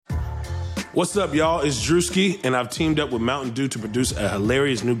What's up, y'all? It's Drewski, and I've teamed up with Mountain Dew to produce a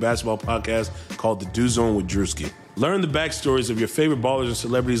hilarious new basketball podcast called The Dew Zone with Drewski. Learn the backstories of your favorite ballers and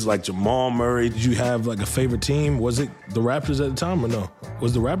celebrities like Jamal Murray. Did you have like a favorite team? Was it the Raptors at the time or no?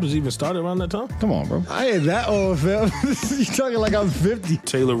 Was the Raptors even started around that time? Come on, bro. I ain't that old, fam. You talking like I'm 50.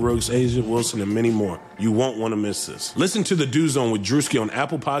 Taylor Rooks, Asia Wilson, and many more. You won't want to miss this. Listen to The Dew Zone with Drewski on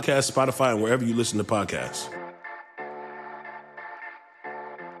Apple Podcasts, Spotify, and wherever you listen to podcasts.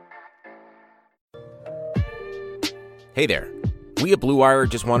 Hey there. We at Blue Wire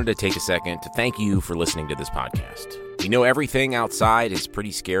just wanted to take a second to thank you for listening to this podcast. We know everything outside is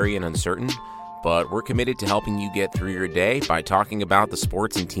pretty scary and uncertain, but we're committed to helping you get through your day by talking about the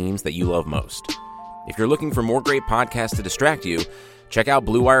sports and teams that you love most. If you're looking for more great podcasts to distract you, check out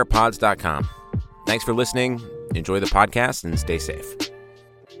BlueWirePods.com. Thanks for listening. Enjoy the podcast and stay safe.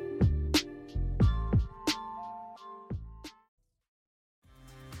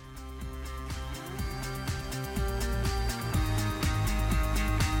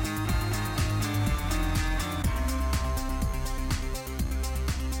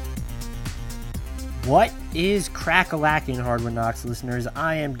 What is crack-a-lacking, Hardwood Knocks listeners?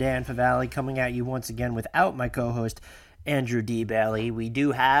 I am Dan Favale coming at you once again without my co-host, Andrew D. Bailey. We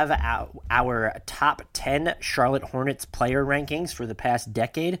do have our top 10 Charlotte Hornets player rankings for the past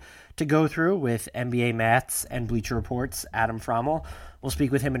decade to go through with NBA Maths and Bleacher Report's Adam Frommel. We'll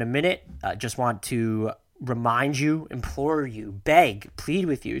speak with him in a minute. Just want to remind you, implore you, beg, plead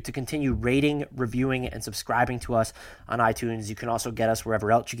with you to continue rating, reviewing, and subscribing to us on iTunes. You can also get us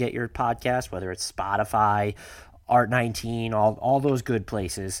wherever else you get your podcast, whether it's Spotify, Art19, all those good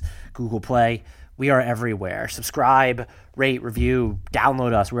places, Google Play. We are everywhere. Subscribe, rate, review,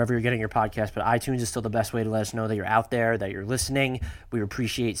 download us wherever you're getting your podcast. But iTunes is still the best way to let us know that you're out there, that you're listening. We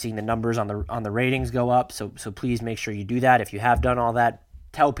appreciate seeing the numbers on the ratings go up. So please make sure you do that. If you have done all that,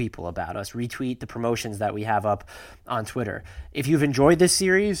 tell people about us. Retweet the promotions that we have up on Twitter. If you've enjoyed this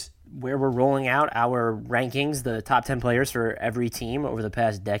series where we're rolling out our rankings, the top 10 players for every team over the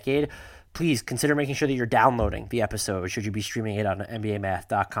past decade, please consider making sure that you're downloading the episode should you be streaming it on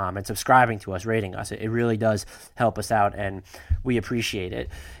NBAMath.com and subscribing to us, rating us. It really does help us out, and we appreciate it.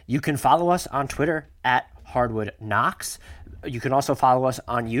 You can follow us on Twitter at Hardwood Knocks. You can also follow us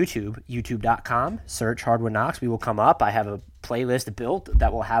on YouTube, youtube.com, search Hardwood Knocks. We will come up. I have a playlist built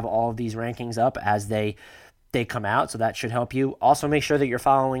that will have all of these rankings up as they come out, so that should help you. Also, make sure that you're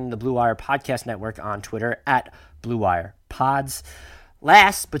following the Blue Wire Podcast Network on Twitter at Blue Wire Pods.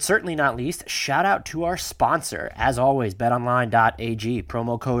 Last, but certainly not least, shout out to our sponsor. As always, betonline.ag.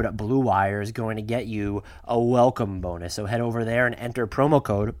 Promo code BlueWire is going to get you a welcome bonus. So head over there and enter promo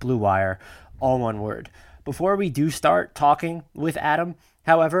code BlueWire, all one word. Before we do start talking with Adam,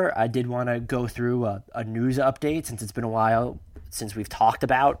 however, I did want to go through a news update since it's been a while since we've talked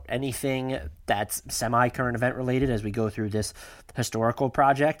about anything that's semi-current event related as we go through this historical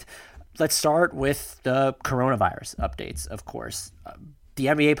project. Let's start with the coronavirus updates, of course. The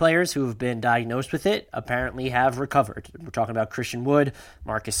NBA players who have been diagnosed with it apparently have recovered. We're talking about Christian Wood,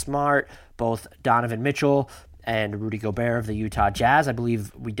 Marcus Smart, both Donovan Mitchell and Rudy Gobert of the Utah Jazz. I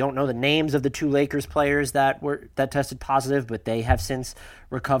believe we don't know the names of the two Lakers players that tested positive, but they have since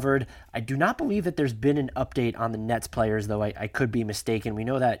recovered. I do not believe that there's been an update on the Nets players, though I could be mistaken. We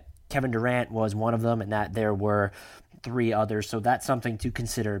know that Kevin Durant was one of them and that there were 3 others, so that's something to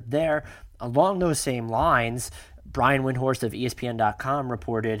consider there. Along those same lines, Brian Windhorst of ESPN.com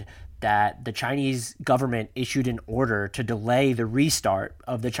reported that the Chinese government issued an order to delay the restart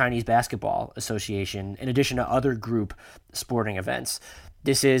of the Chinese Basketball Association, in addition to other group sporting events.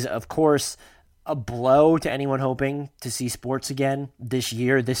 This is, of course, a blow to anyone hoping to see sports again this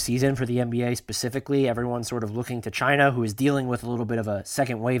year, this season for the NBA specifically. Everyone's sort of looking to China, who is dealing with a little bit of a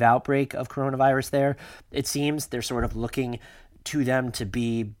second wave outbreak of coronavirus there. It seems they're sort of looking to them to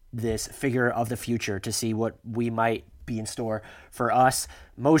be this figure of the future to see what we might be in store for us.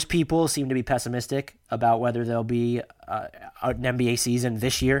 Most people seem to be pessimistic about whether there'll be an NBA season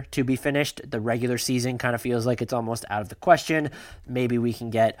this year to be finished. The regular season kind of feels like it's almost out of the question. Maybe we can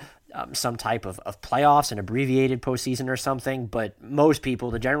get some type of playoffs, an abbreviated postseason or something. But most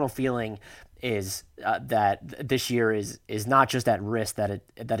people, the general feeling is that this year is not just at risk, that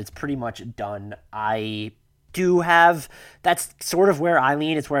it's pretty much done. I that's sort of where I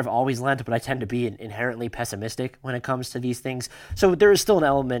lean. It's where I've always lent, but I tend to be inherently pessimistic when it comes to these things. So there is still an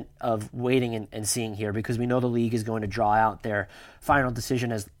element of waiting and seeing here, because we know the league is going to draw out their final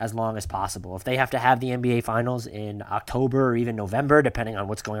decision as long as possible. If they have to have the NBA Finals in October or even November, depending on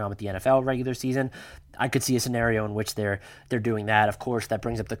what's going on with the NFL regular season, I could see a scenario in which they're doing that. Of course, that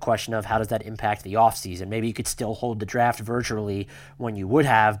brings up the question of how does that impact the offseason? Maybe you could still hold the draft virtually when you would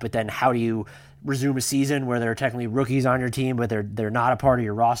have, but then how do you resume a season where there are technically rookies on your team, but they're not a part of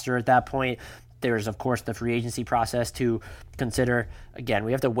your roster at that point? There's, of course, the free agency process to consider. Again,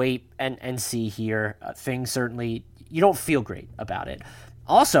 we have to wait and see here. Things certainly, you don't feel great about it.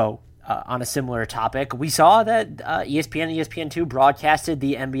 Also, on a similar topic, we saw that ESPN and ESPN2 broadcasted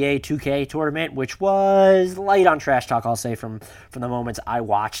the NBA 2K tournament, which was light on trash talk, I'll say, from the moments I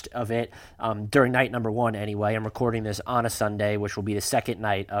watched of it during night number 1 anyway. I'm recording this on a Sunday, which will be the second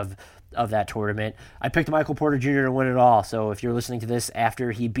night of that tournament. I picked Michael Porter Jr. to win it all, so if you're listening to this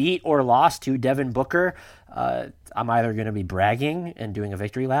after he beat or lost to Devin Booker, I'm either going to be bragging and doing a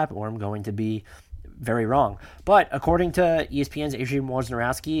victory lap, or I'm going to be very wrong. But according to ESPN's Adrian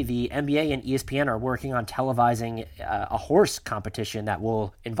Wojnarowski, the NBA and ESPN are working on televising a horse competition that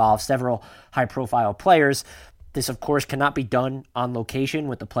will involve several high-profile players. This, of course, cannot be done on location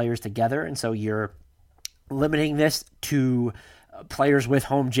with the players together, and so you're limiting this to players with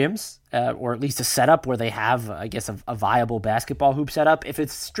home gyms, or at least a setup where they have, I guess, a viable basketball hoop setup. If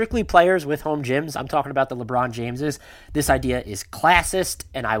it's strictly players with home gyms, I'm talking about the LeBron Jameses, this idea is classist,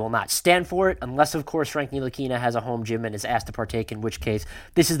 and I will not stand for it, unless, of course, Frank Ntilikina has a home gym and is asked to partake, in which case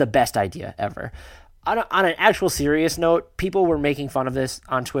this is the best idea ever. On an actual serious note, people were making fun of this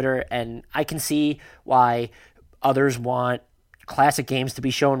on Twitter, and I can see why others want classic games to be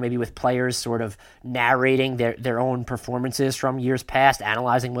shown, maybe with players sort of narrating their own performances from years past,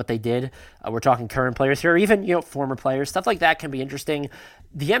 analyzing what they did. We're talking current players here, or even former players. Stuff like that can be interesting.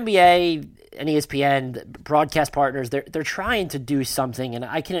 The NBA and ESPN broadcast partners, they're trying to do something, and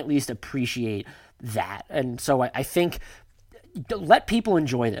I can at least appreciate that. And so I think let people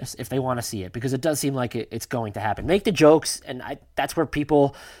enjoy this if they want to see it, because it does seem like it's going to happen. Make the jokes, and that's where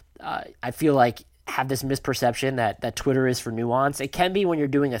people, I feel like, have this misperception that Twitter is for nuance. It can be when you're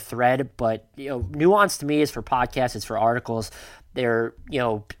doing a thread, but nuance to me is for podcasts, it's for articles. They're,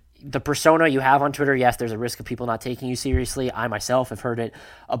 the persona you have on Twitter, yes, there's a risk of people not taking you seriously. I myself have heard it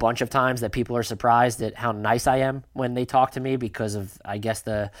a bunch of times that people are surprised at how nice I am when they talk to me because of, I guess,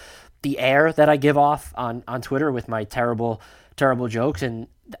 the air that I give off on Twitter with my terrible jokes. And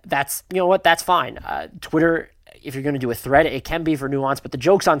that's, that's fine. Twitter, if you're going to do a thread, it can be for nuance, but the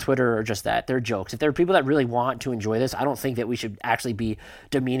jokes on Twitter are just that. They're jokes. If there are people that really want to enjoy this, I don't think that we should actually be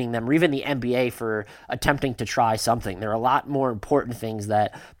demeaning them, or even the NBA for attempting to try something. There are a lot more important things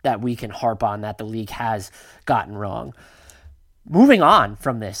that we can harp on that the league has gotten wrong. Moving on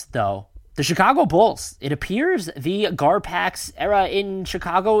from this, though, the Chicago Bulls. It appears the Garpax era in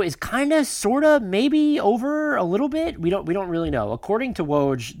Chicago is kind of, sort of, maybe over a little bit. We don't really know. According to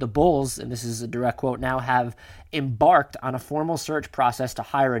Woj, the Bulls, and this is a direct quote, now have embarked on a formal search process to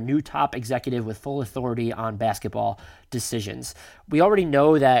hire a new top executive with full authority on basketball decisions. We already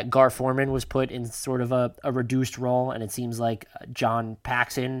know that Gar Forman was put in sort of a reduced role, and it seems like John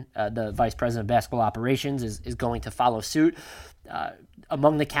Paxson, the vice president of basketball operations, is going to follow suit.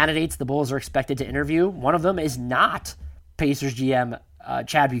 Among the candidates the Bulls are expected to interview, one of them is not Pacers GM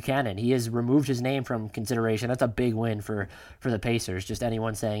Chad Buchanan. He has removed his name from consideration. That's a big win for the Pacers. Just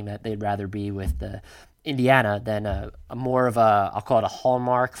anyone saying that they'd rather be with the Indiana than a more of I'll call it a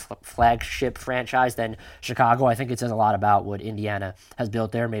hallmark flagship franchise than Chicago. I think it says a lot about what Indiana has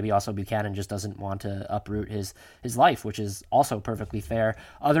built there. Maybe also Buchanan just doesn't want to uproot his life, which is also perfectly fair.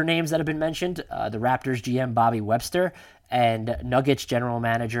 Other names that have been mentioned, the Raptors GM Bobby Webster and Nuggets general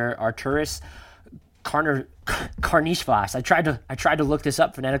manager Arturas Karnisovas. I tried to look this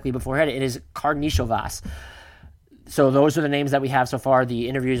up phonetically beforehand. It is Karnisovas. So those are the names that we have so far. The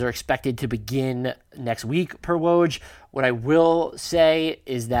interviews are expected to begin next week per Woj. What I will say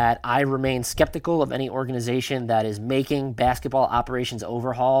is that I remain skeptical of any organization that is making basketball operations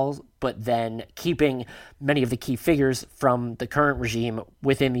overhauls, but then keeping many of the key figures from the current regime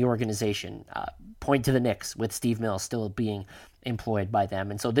within the organization. Point to the Knicks with Steve Mills still being employed by them.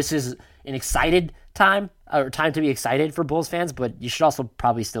 And so this is an excited time to be excited for Bulls fans, but you should also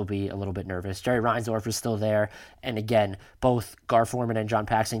probably still be a little bit nervous. Jerry Reinsdorf is still there. And again, both Gar Forman and John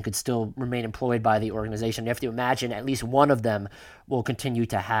Paxson could still remain employed by the organization. You have to imagine at least one of them will continue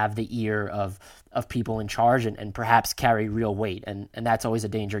to have the ear of people in charge and perhaps carry real weight. And that's always a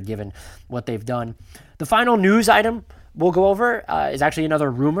danger given what they've done. The final news item we'll go over is actually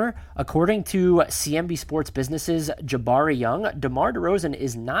another rumor. According to CNBC Sports Business's Jabari Young, DeMar DeRozan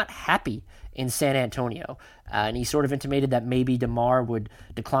is not happy in San Antonio. And he sort of intimated that maybe DeMar would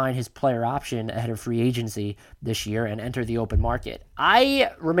decline his player option ahead of free agency this year and enter the open market.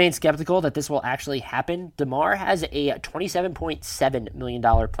 I remain skeptical that this will actually happen. DeMar has a $27.7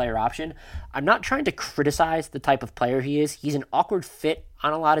 million player option. I'm not trying to criticize the type of player he is. He's an awkward fit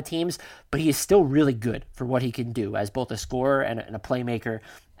on a lot of teams, but he is still really good for what he can do as both a scorer and a playmaker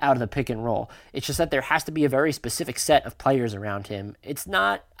out of the pick and roll. It's just that there has to be a very specific set of players around him. It's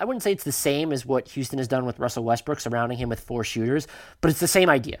not, I wouldn't say it's the same as what Houston has done with Russell Westbrook, surrounding him with 4 shooters, but it's the same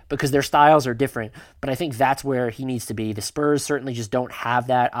idea because their styles are different. But I think that's where he needs to be. The Spurs certainly just don't have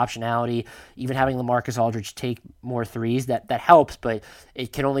that optionality. Even having LaMarcus Aldridge take more threes, that helps, but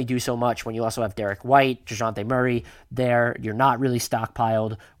it can only do so much when you also have Derek White, DeJounte Murray there. You're not really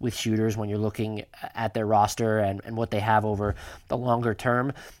stockpiled with shooters when you're looking at their roster and what they have over the longer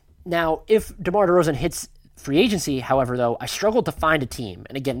term. Now, if DeMar DeRozan hits free agency, however, though, I struggled to find a team.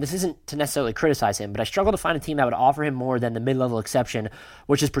 And again, this isn't to necessarily criticize him, but I struggled to find a team that would offer him more than the mid-level exception,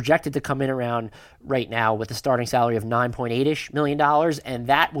 which is projected to come in around right now with a starting salary of $9.8 million. And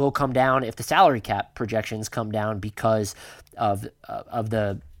that will come down if the salary cap projections come down because of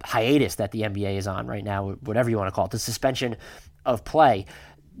the hiatus that the NBA is on right now, whatever you want to call it, the suspension of play.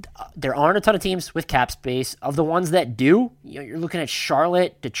 There aren't a ton of teams with cap space. Of the ones that do, you're looking at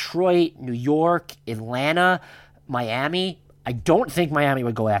Charlotte, Detroit, New York, Atlanta, Miami. I don't think Miami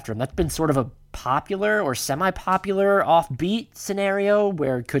would go after him. That's been sort of a popular or semi-popular offbeat scenario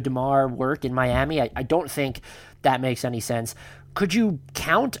where could DeMar work in Miami? I don't think that makes any sense. Could you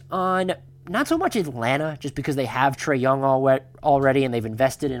count on not so much Atlanta, just because they have Trae Young already and they've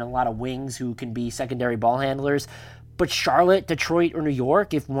invested in a lot of wings who can be secondary ball handlers, but Charlotte, Detroit, or New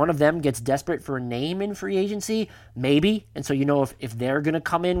York, if one of them gets desperate for a name in free agency, maybe. And so, if they're going to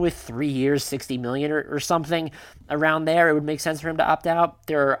come in with 3 years, $60 million or something around there, it would make sense for him to opt out.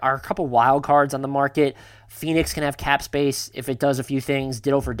 There are a couple wild cards on the market. Phoenix can have cap space if it does a few things.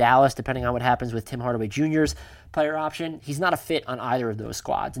 Ditto for Dallas, depending on what happens with Tim Hardaway Jr.'s player option. He's not a fit on either of those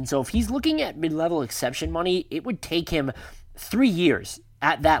squads. And so if he's looking at mid-level exception money, it would take him 3 years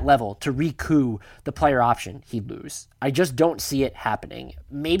at that level to recoup the player option he'd lose. I just don't see it happening.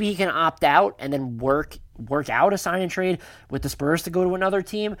 Maybe he can opt out and then work out a sign and trade with the Spurs to go to another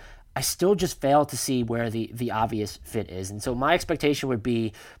team. I still just fail to see where the obvious fit is. And so my expectation would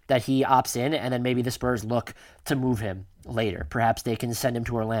be that he opts in and then maybe the Spurs look to move him later. Perhaps they can send him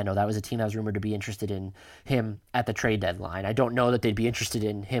to Orlando. That was a team that was rumored to be interested in him at the trade deadline. I don't know that they'd be interested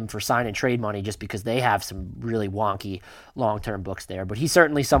in him for sign and trade money just because they have some really wonky long-term books there. But he's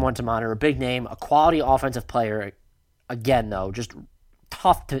certainly someone to monitor, a big name, a quality offensive player. Again, though, just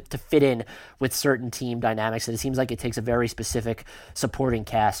tough to fit in with certain team dynamics. And it seems like it takes a very specific supporting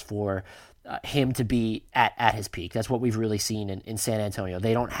cast for him to be at his peak. That's what we've really seen in San Antonio.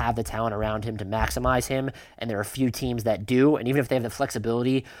 They don't have the talent around him to maximize him, and there are a few teams that do. And even if they have the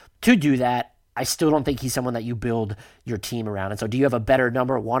flexibility to do that, I still don't think he's someone that you build your team around. And so do you have a better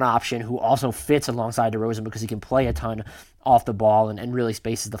number one option who also fits alongside DeRozan because he can play a ton off the ball and really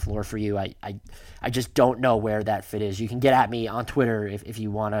spaces the floor for you? I just don't know where that fit is. You can get at me on Twitter if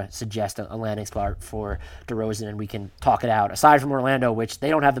you want to suggest a landing spot for DeRozan, and we can talk it out. Aside from Orlando, which they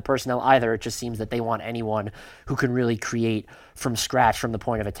don't have the personnel either, it just seems that they want anyone who can really create from scratch from the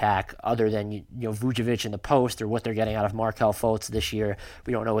point of attack, other than Vucevic in the post or what they're getting out of Markelle Fultz this year.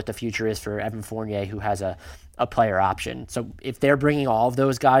 We don't know what the future is for Evan Fournier, who has a player option. So if they're bringing all of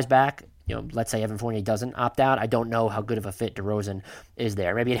those guys back, let's say Evan Fournier doesn't opt out, I don't know how good of a fit DeRozan is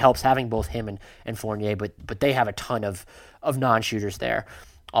there. Maybe it helps having both him and Fournier, but they have a ton of non-shooters there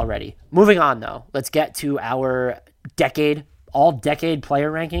already. Moving on, though, let's get to our all-decade player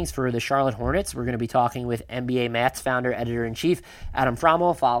rankings for the Charlotte Hornets. We're going to be talking with NBA Math's founder, editor-in-chief, Adam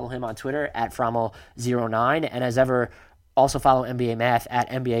Frommel. Follow him on Twitter at Frommel09. And as ever, also follow NBA Math at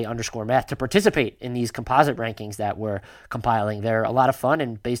NBA_Math to participate in these composite rankings that we're compiling. They're a lot of fun,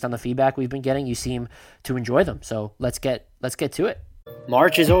 and based on the feedback we've been getting, you seem to enjoy them. So let's get to it.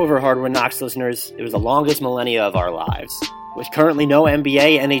 March is over, Hardwood Knocks listeners. It was the longest millennia of our lives. With currently no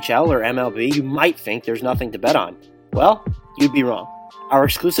NBA, NHL, or MLB, you might think there's nothing to bet on. Well, you'd be wrong. Our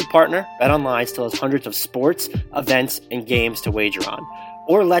exclusive partner, BetOnline, still has hundreds of sports, events, and games to wager on.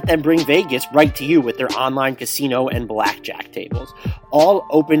 Or let them bring Vegas right to you with their online casino and blackjack tables. All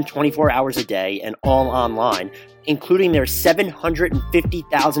open 24 hours a day and all online, including their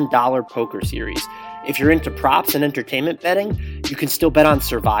 $750,000 poker series. If you're into props and entertainment betting, you can still bet on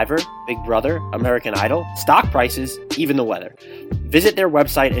Survivor, Big Brother, American Idol, stock prices, even the weather. Visit their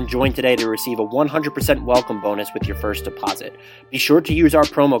website and join today to receive a 100% welcome bonus with your first deposit. Be sure to use our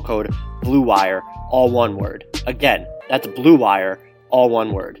promo code BLUEWIRE, all one word. Again, that's BLUEWIRE, all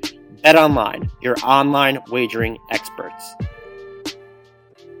one word. BetOnline, your online wagering experts.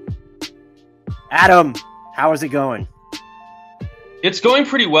 Adam, how is it going? It's going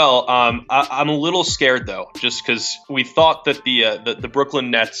pretty well. I'm a little scared though, just because we thought that the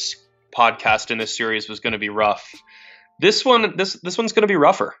Brooklyn Nets podcast in this series was going to be rough. This one's going to be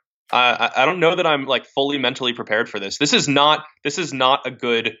rougher. I don't know that I'm like fully mentally prepared for this. This is not a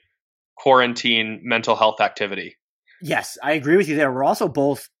good quarantine mental health activity. Yes, I agree with you there. We're also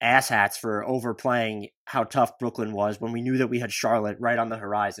both asshats for overplaying how tough Brooklyn was when we knew that we had Charlotte right on the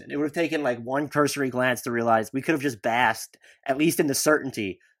horizon. It would have taken like one cursory glance to realize we could have just basked, at least in the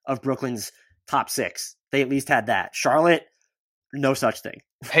certainty of Brooklyn's top 6. They at least had that. Charlotte, no such thing.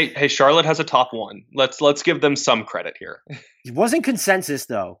 Hey, Charlotte has a top 1. Let's give them some credit here. It wasn't consensus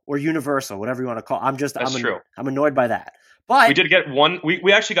though, or universal, whatever you want to call it. That's true. I'm annoyed by that. But we did get one.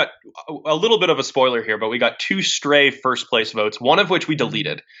 We actually got a little bit of a spoiler here, but we got 2 stray first place votes, one of which we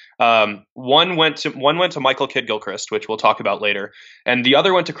deleted. One went to Michael Kidd-Gilchrist, which we'll talk about later, and the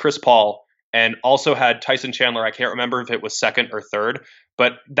other went to Chris Paul, and also had Tyson Chandler. I can't remember if it was second or third,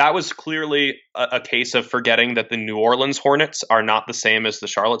 but that was clearly a case of forgetting that the New Orleans Hornets are not the same as the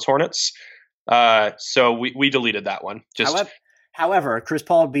Charlotte Hornets. So we deleted that one. However, Chris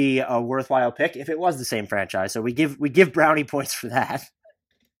Paul would be a worthwhile pick if it was the same franchise. So we give brownie points for that.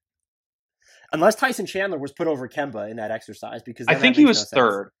 Unless Tyson Chandler was put over Kemba in that exercise, because I think he was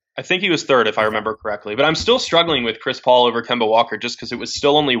third. I think he was third, if I remember correctly. But I'm still struggling with Chris Paul over Kemba Walker, just because it was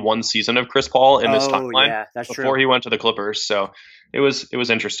still only one season of Chris Paul in this timeline before he went to the Clippers. So it was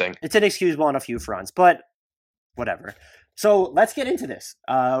interesting. It's inexcusable on a few fronts, but whatever. So let's get into this.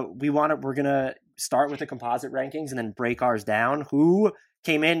 We're gonna start with the composite rankings and then break ours down. Who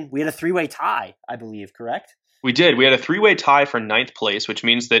came in? We had a 3-way tie, I believe, correct? We did. We had a 3-way tie for 9th place, which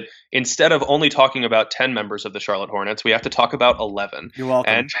means that instead of only talking about 10 members of the Charlotte Hornets, we have to talk about 11. You're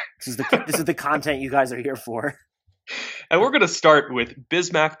welcome. And this is the content you guys are here for. And we're going to start with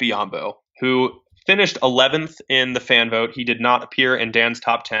Bismack Biyombo, who finished 11th in the fan vote. He did not appear in Dan's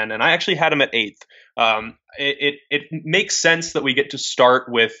top 10, and I actually had him at 8th. It makes sense that we get to start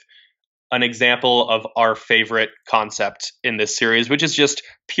with an example of our favorite concept in this series, which is just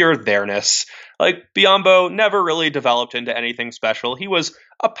pure there-ness. Like, Biyombo never really developed into anything special. He was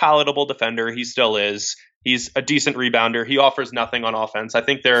a palatable defender. He still is. He's a decent rebounder. He offers nothing on offense. I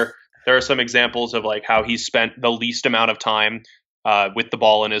think there are some examples of like how he spent the least amount of time with the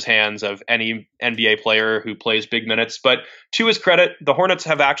ball in his hands of any NBA player who plays big minutes. But to his credit, the Hornets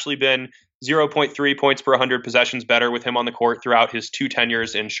have actually been 0.3 points per 100 possessions better with him on the court throughout his 2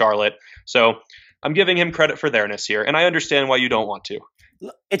 tenures in Charlotte. So I'm giving him credit for there-ness here, and I understand why you don't want to.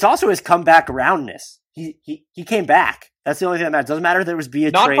 It's also his comeback aroundness. He came back. That's the only thing that matters. Doesn't matter if there was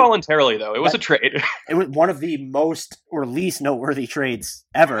trade. Not voluntarily, though. It was a trade. It was one of the most or least noteworthy trades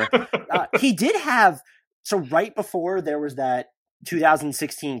ever. He did have – so right before there was that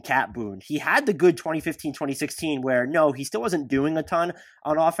 2016 Cat boon, he had the good 2015-2016 where, no, he still wasn't doing a ton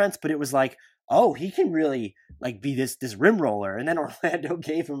on offense, but it was like, oh, he can really like be this rim roller. And then Orlando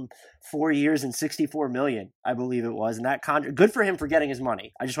gave him 4 years and $64 million, I believe it was. And that contract, good for him for getting his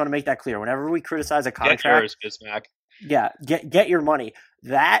money. I just want to make that clear. Whenever we criticize a contract, get yours, Bismack. Yeah, get your money.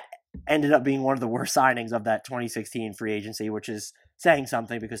 That ended up being one of the worst signings of that 2016 free agency, which is saying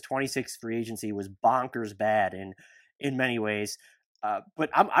something because 26 free agency was bonkers bad in many ways. But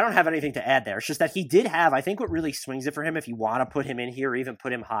I don't have anything to add there. It's just that he did have, I think what really swings it for him, if you want to put him in here or even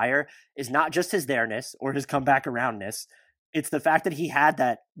put him higher, is not just his there-ness or his comeback aroundness. It's the fact that he had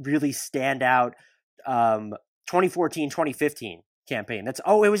that really standout 2014-2015 campaign. It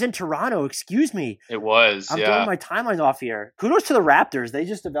was in Toronto. Excuse me. It was. I'm throwing my timelines off here. Kudos to the Raptors. They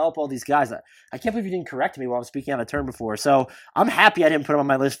just develop all these guys. I can't believe you didn't correct me while I was speaking on a term before. So I'm happy I didn't put him on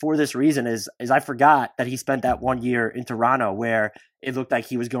my list for this reason. Is I forgot that he spent that 1 year in Toronto where it looked like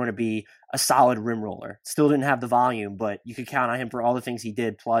he was going to be a solid rim roller. Still didn't have the volume, but you could count on him for all the things he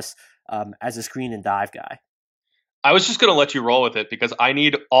did. Plus, as a screen and dive guy. I was just going to let you roll with it because I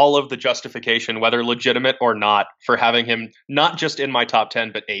need all of the justification, whether legitimate or not, for having him not just in my top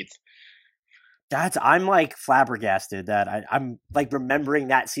 10, but 8th. I'm like flabbergasted that I'm like remembering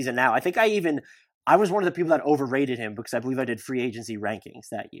that season now. I think I was one of the people that overrated him because I believe I did free agency rankings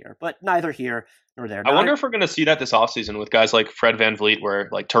that year, but neither here nor there. I wonder if we're going to see that this offseason with guys like Fred VanVleet, where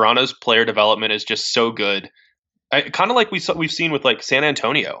like Toronto's player development is just so good. Kind of like we've seen with like San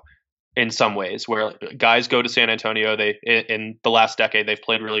Antonio. In some ways, where guys go to San Antonio, in the last decade they've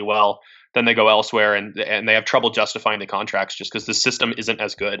played really well. then they go elsewhere and they have trouble justifying the contracts just because the system isn't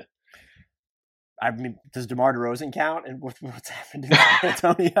as good. I mean, does DeMar DeRozan count? And what's happened in San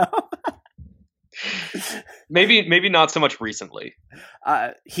Antonio? Maybe not so much recently.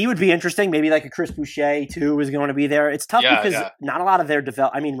 He would be interesting. Maybe like a Chris Boucher too is going to be there. It's tough because not a lot of their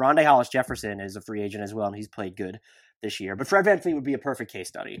Rondé Hollis-Jefferson is a free agent as well, and he's played good this year. But Fred VanVleet would be a perfect case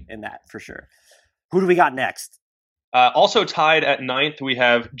study in that for sure. Who do we got next? Also tied at 9th, we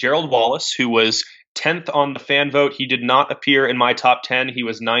have Gerald Wallace, who was 10th on the fan vote. He did not appear in my top 10. He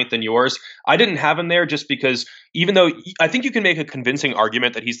was 9th in yours. I didn't have him there just because even though I think you can make a convincing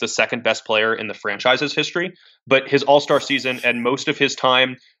argument that he's the second best player in the franchise's history, but his all-star season and most of his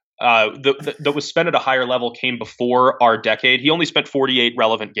time that was spent at a higher level came before our decade. He only spent 48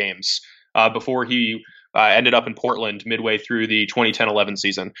 relevant games before he ended up in Portland midway through the 2010-11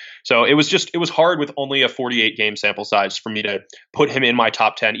 season. So it was hard with only a 48 game sample size for me to put him in my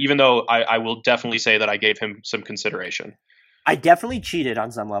top 10, even though I will definitely say that I gave him some consideration. I definitely cheated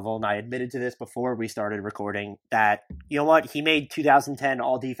on some level, and I admitted to this before we started recording that, you know what, he made 2010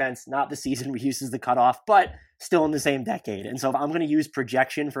 all defense, not the season we used as the cutoff, but still in the same decade. And so if I'm going to use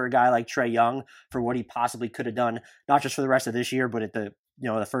projection for a guy like Trae Young for what he possibly could have done, not just for the rest of this year, but at the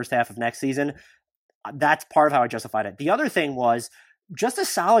first half of next season, that's part of how I justified it. The other thing was just a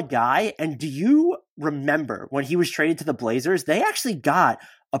solid guy. And do you remember when he was traded to the Blazers, they actually got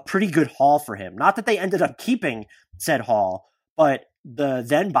a pretty good haul for him. Not that they ended up keeping said haul, but the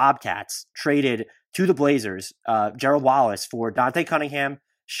then Bobcats traded to the Blazers Gerald Wallace for Dante Cunningham,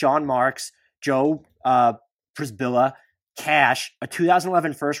 Sean Marks, Joe Prisbilla, cash, a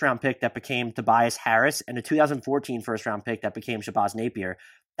 2011 first-round pick that became Tobias Harris, and a 2014 first-round pick that became Shabazz Napier.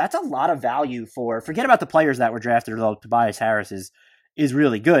 That's a lot of value forget about the players that were drafted, although Tobias Harris is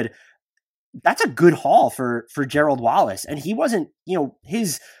really good. That's a good haul for Gerald Wallace. And he wasn't, he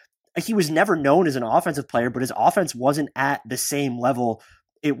was never known as an offensive player, but his offense wasn't at the same level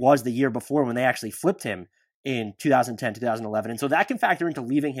it was the year before when they actually flipped him in 2010, 2011. And so that can factor into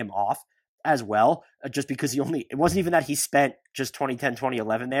leaving him off as well, just because it wasn't even that he spent just 2010,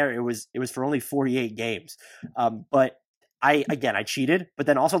 2011 there. It was for only 48 games. But I cheated, but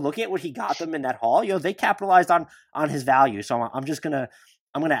then also looking at what he got them in that haul, they capitalized on his value. So I'm going to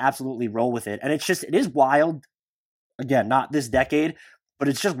absolutely roll with it. And it is wild. Again, not this decade, but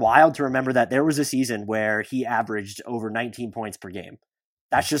it's just wild to remember that there was a season where he averaged over 19 points per game.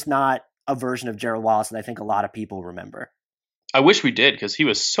 That's just not a version of Gerald Wallace that I think a lot of people remember. I wish we did, because he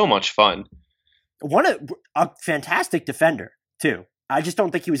was so much fun. A fantastic defender too. I just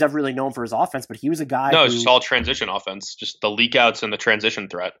don't think he was ever really known for his offense, but he was a guy. No, it's just all transition offense, just the leak outs and the transition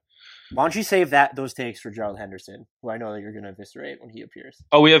threat. Why don't you save those takes for Gerald Henderson, who I know that you're going to eviscerate when he appears.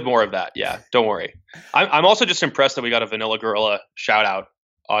 Oh, we have more of that. Yeah, don't worry. I'm also just impressed that we got a Vanilla Gorilla shout out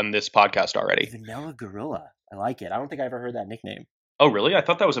on this podcast already. Vanilla Gorilla. I like it. I don't think I ever heard that nickname. Oh, really? I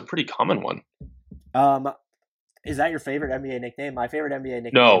thought that was a pretty common one. Is that your favorite NBA nickname? My favorite NBA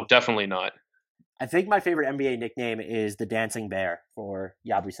nickname. No, definitely not. I think my favorite NBA nickname is the Dancing Bear for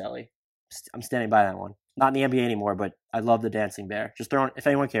Yabusele. I'm standing by that one. Not in the NBA anymore, but I love the Dancing Bear. Just throwing, if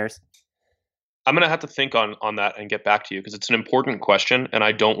anyone cares. I'm going to have to think on that and get back to you, because it's an important question, and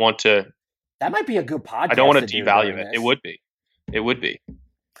I don't want to... That might be a good podcast. I don't want to devalue it. It would be. It would be.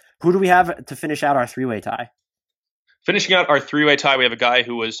 Who do we have to finish out our three-way tie? Finishing out our three-way tie, we have a guy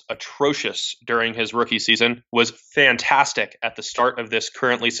who was atrocious during his rookie season, was fantastic at the start of this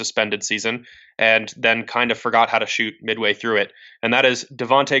currently suspended season, and then kind of forgot how to shoot midway through it. And that is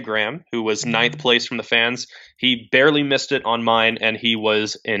Devonte Graham, who was 9th place from the fans. He barely missed it on mine, and he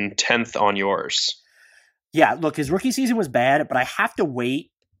was in 10th on yours. Yeah, look, his rookie season was bad, but I have to wait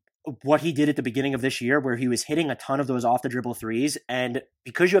what he did at the beginning of this year, where he was hitting a ton of those off the dribble threes. And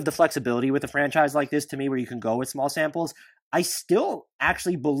because you have the flexibility with a franchise like this, to me, where you can go with small samples, I still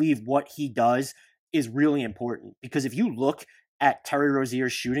actually believe what he does is really important. Because if you look at Terry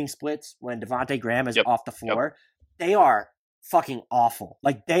Rozier's shooting splits when Devonte Graham is off the floor, they are fucking awful.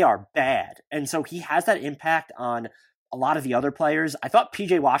 Like, they are bad. And so he has that impact on a lot of the other players. I thought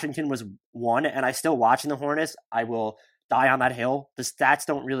PJ Washington was one, and I still watching the Hornets. I will die on that hill. The stats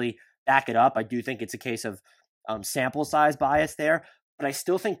don't really back it up. I do think it's a case of sample size bias there, but I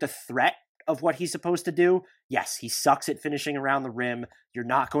still think the threat of what he's supposed to do, yes, he sucks at finishing around the rim. You're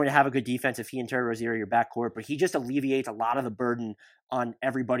not going to have a good defense if he and Terry Rozier are your backcourt, but he just alleviates a lot of the burden on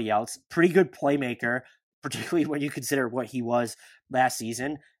everybody else. Pretty good playmaker, particularly when you consider what he was last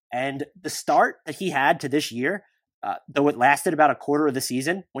season. And the start that he had to this year, though it lasted about a quarter of the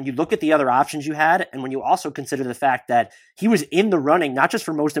season, when you look at the other options you had, and when you also consider the fact that he was in the running, not just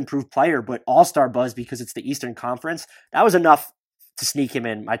for most improved player, but all-star buzz because it's the Eastern Conference, that was enough to sneak him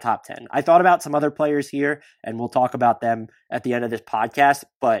in my top 10. I thought about some other players here, and we'll talk about them at the end of this podcast,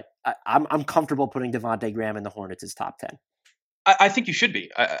 but I'm comfortable putting Devontae Graham in the Hornets' top 10. I think you should be.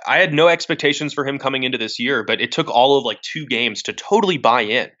 I had no expectations for him coming into this year, but it took all of like 2 games to totally buy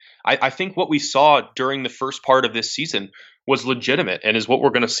in. I think what we saw during the first part of this season was legitimate and is what we're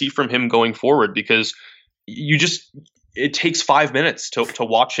going to see from him going forward, because it takes 5 minutes to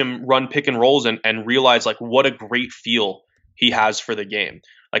watch him run pick and rolls and realize like what a great feel he has for the game.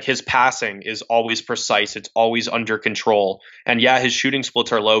 Like his passing is always precise. It's always under control. And yeah, his shooting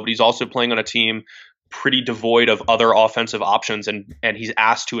splits are low, but he's also playing on a team pretty devoid of other offensive options. And he's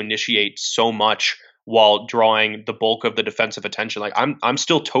asked to initiate so much while drawing the bulk of the defensive attention. Like I'm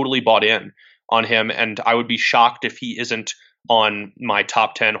still totally bought in on him. And I would be shocked if he isn't on my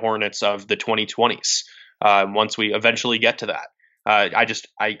top 10 Hornets of the 2020s. Once we eventually get to that.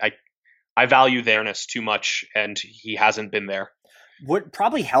 I value there-ness too much, and he hasn't been there. What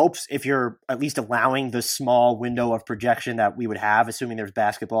probably helps if you're at least allowing the small window of projection that we would have, assuming there's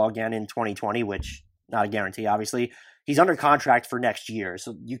basketball again in 2020, which not a guarantee, obviously. He's under contract for next year,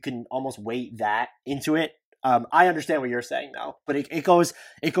 so you can almost weight that into it. I understand what you're saying, though, but it goes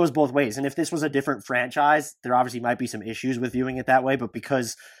both ways. And if this was a different franchise, there obviously might be some issues with viewing it that way, but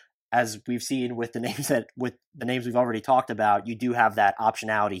because as we've seen with the names we've already talked about, you do have that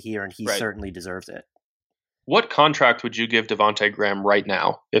optionality here, and he certainly deserves it. What contract would you give Devontae Graham right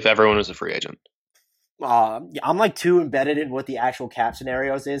now if everyone was a free agent? I'm like too embedded in what the actual cap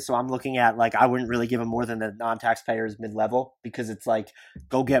scenarios is, so I'm looking at like I wouldn't really give him more than the non-taxpayers mid-level, because it's like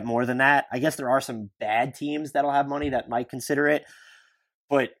go get more than that. I guess there are some bad teams that'll have money that might consider it,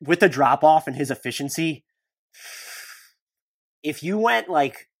 but with the drop-off in his efficiency, if you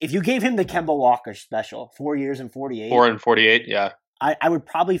gave him the Kemba Walker special, 4 years and 48. 4 and 48, yeah. I would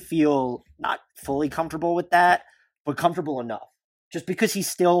probably feel not fully comfortable with that, but comfortable enough. Just because he's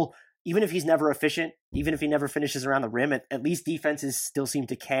still, even if he's never efficient, even if he never finishes around the rim, at least defenses still seem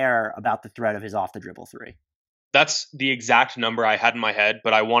to care about the threat of his off-the-dribble 3. That's the exact number I had in my head,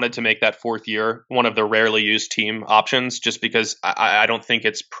 but I wanted to make that 4th year one of the rarely used team options, just because I don't think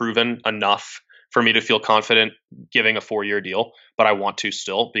it's proven enough for me to feel confident giving a 4-year deal, but I want to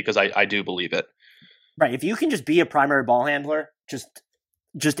still, because I do believe it. Right. If you can just be a primary ball handler,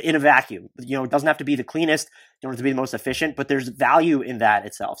 just in a vacuum, it doesn't have to be the cleanest, you don't have to be the most efficient, but there's value in that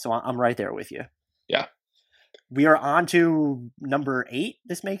itself. So I'm right there with you. Yeah. We are on to number 8.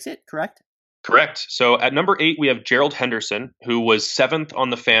 This makes it, correct? Correct. So at number 8, we have Gerald Henderson, who was 7th on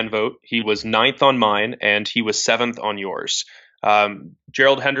the fan vote. He was 9th on mine, and he was 7th on yours.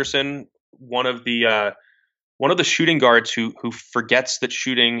 Gerald Henderson, one of the shooting guards who forgets that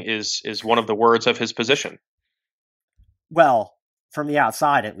shooting is one of the words of his position. Well, from the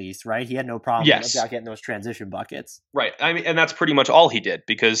outside at least, right? He had no problem Yes. about getting those transition buckets. Right. I mean, and that's pretty much all he did,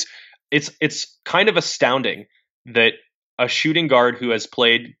 because it's kind of astounding that a shooting guard who has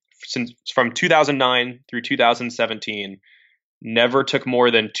played from 2009 through 2017 never took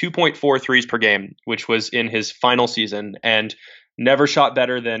more than 2.4 threes per game, which was in his final season, and never shot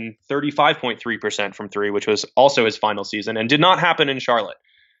better than 35.3% from 3, which was also his final season, and did not happen in Charlotte.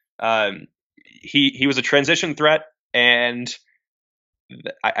 He was a transition threat, and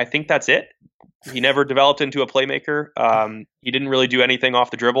I think that's it. He never developed into a playmaker. He didn't really do anything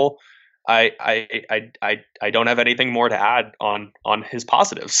off the dribble. I don't have anything more to add on his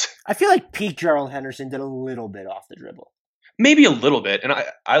positives. I feel like Pete Gerald Henderson did a little bit off the dribble. Maybe a little bit, and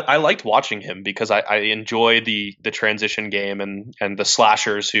I liked watching him because I enjoy the transition game and the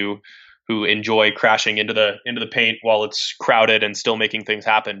slashers who enjoy crashing into the paint while it's crowded and still making things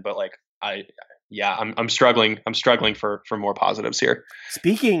happen. But like I'm struggling for more positives here.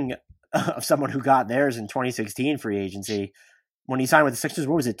 Speaking of someone who got theirs in 2016 free agency, when he signed with the Sixers,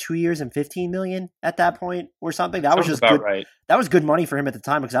 what was it, 2 years and $15 million at that point or something? That was just about good. Right. That was good money for him at the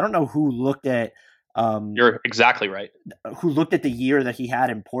time, because I don't know who looked at. You're exactly right. Who looked at the year that he had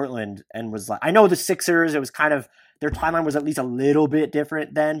in Portland and was like, I know the Sixers, it was kind of, their timeline was at least a little bit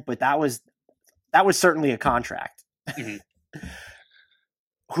different then, but that was certainly a contract. Mm-hmm.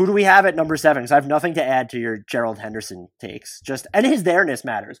 Who do we have at number 7? Because I have nothing to add to your Gerald Henderson takes. And his there-ness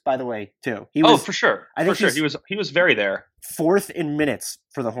matters, by the way, too. For sure. I think he was very there. 4th in minutes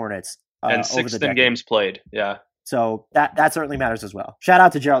for the Hornets. And 6th in games played. Yeah. So that certainly matters as well. Shout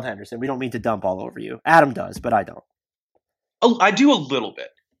out to Gerald Henderson. We don't mean to dump all over you. Adam does, but I don't. Oh, I do a little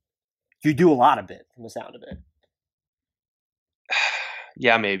bit. You do a lot of it, from the sound of it.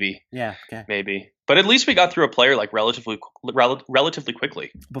 Yeah, maybe. Yeah, okay. Maybe. But at least we got through a player like relatively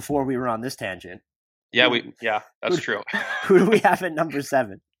quickly. Before we were on this tangent. Yeah, that's true. Who do we have at number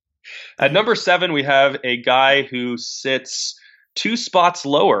 7? At number 7, we have a guy who sits two spots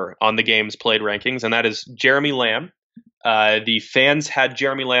lower on the games played rankings, and that is Jeremy Lamb. The fans had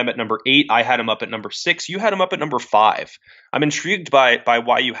Jeremy Lamb at number 8. I had him up at number 6. You had him up at number 5. I'm intrigued by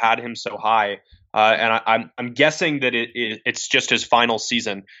why you had him so high. And I'm guessing that it's just his final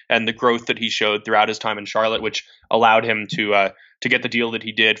season and the growth that he showed throughout his time in Charlotte, which allowed him to get the deal that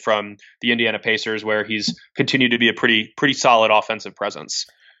he did from the Indiana Pacers, where he's continued to be a pretty solid offensive presence.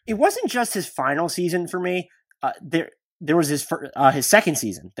 It wasn't just his final season for me. There was his second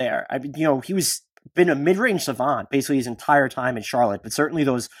season there. He was been a mid-range savant basically his entire time in Charlotte, but certainly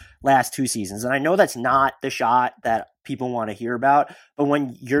those last 2 seasons. And I know that's not the shot that people want to hear about, but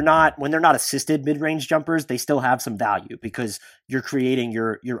when they're not assisted mid-range jumpers, they still have some value because you're creating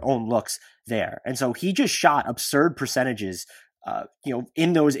your own looks there. And so he just shot absurd percentages,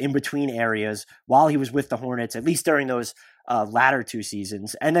 in those in-between areas while he was with the Hornets, at least during those latter 2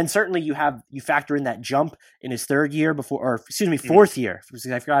 seasons. And then certainly you factor in that jump in his fourth year,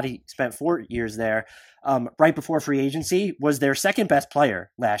 because I forgot he spent 4 years there, right before free agency, was their second best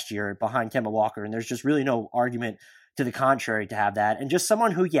player last year behind Kemba Walker. And there's just really no argument to the contrary to have that. And just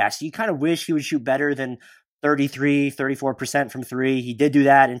someone who, yes, you kind of wish he would shoot better than 34% from 3. He did do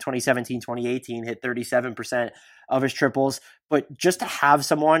that in 2017, 2018, hit 37% of his triples. But just to have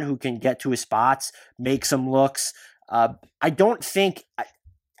someone who can get to his spots, make some looks, I don't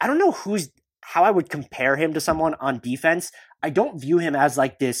know how I would compare him to someone on defense. I don't view him as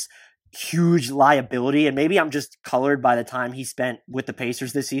like this huge liability, and maybe I'm just colored by the time he spent with the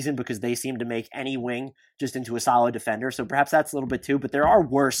Pacers this season because they seem to make any wing just into a solid defender. So perhaps that's a little bit too, but there are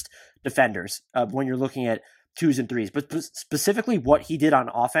worse defenders when you're looking at 2s and 3s. But specifically what he did on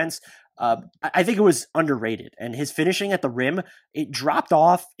offense, I think it was underrated. And his finishing at the rim, it dropped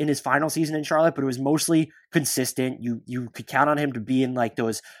off in his final season in Charlotte, but it was mostly consistent. You could count on him to be in like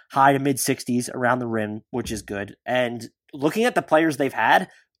those high to mid 60s around the rim, which is good. And looking at the players they've had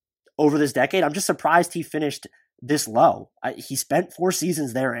over this decade, I'm just surprised he finished this low. He spent 4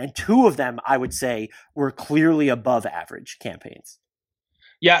 seasons there, and 2 of them, I would say, were clearly above average campaigns.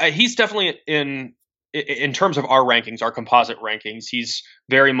 Yeah, he's definitely in terms of our rankings, our composite rankings, he's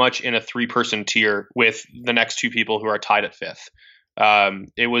very much in a 3-person tier with the next 2 people who are tied at 5th.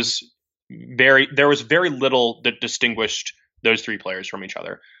 There was very little that distinguished those 3 players from each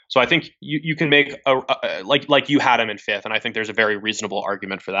other. So I think you can make like you had him in 5th, and I think there's a very reasonable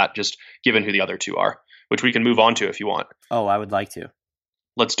argument for that, just given who the other 2 are, which we can move on to if you want. Oh, I would like to.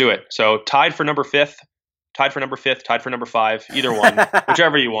 Let's do it. So tied for number 5th, tied for number 5th, tied for number 5, either one,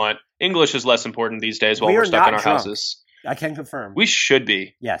 whichever you want. English is less important these days while we're stuck in our houses. I can confirm. We should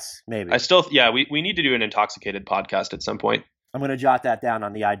be. Yes, maybe. We need to do an intoxicated podcast at some point. I'm going to jot that down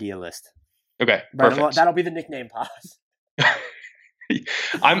on the idea list. Okay, perfect. That'll be the nickname pause.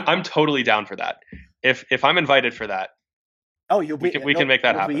 I'm totally down for that. If I'm invited for that, we can make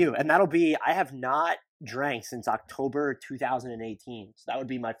that happen. You. And that'll be, I have not drank since October 2018. So that would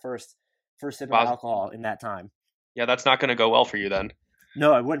be my first sip of alcohol in that time. Yeah, that's not going to go well for you then.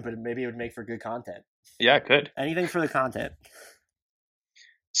 No, I wouldn't, but maybe it would make for good content. Yeah, it could. Anything for the content.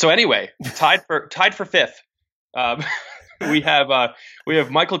 So anyway, tied for 5th. We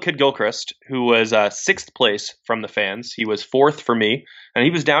have Michael Kidd-Gilchrist, who was 6th place from the fans. He was 4th for me, and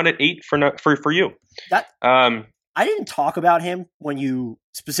he was down at 8 for you. I didn't talk about him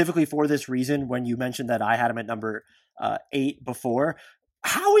specifically for this reason when you mentioned that I had him at number 8 before.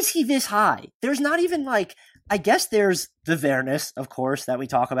 How is he this high? There's not even I guess there's the fairness, of course, that we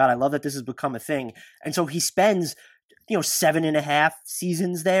talk about. I love that this has become a thing. And so he spends 7.5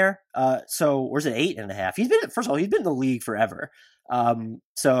 seasons there. Or is it 8.5? He's been in the league forever.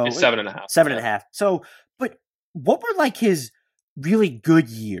 So it's 7.5. 7.5. So, but what were his really good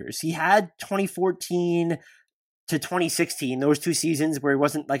years? He had 2014 to 2016, those 2 seasons where he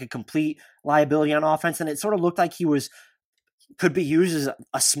wasn't a complete liability on offense. And it sort of looked like he could be used as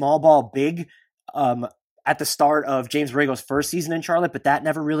a small ball big, at the start of James Borrego's first season in Charlotte, but that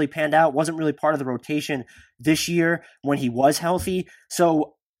never really panned out. Wasn't really part of the rotation this year when he was healthy.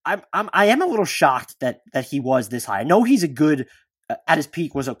 So I am a little shocked that he was this high. I know he's a good, at his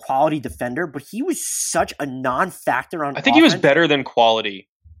peak, was a quality defender, but he was such a non-factor on offense. I think he was better than quality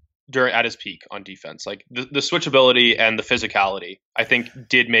at his peak on defense. The switchability and the physicality, I think,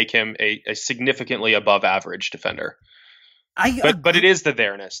 did make him a significantly above average defender. But it is the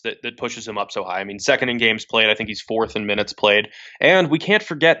there-ness that pushes him up so high. I mean, 2nd in games played. I think he's 4th in minutes played. And we can't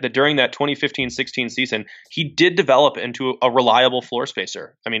forget that during that 2015-16 season, he did develop into a reliable floor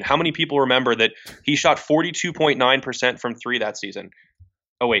spacer. I mean, how many people remember that he shot 42.9% from 3 that season?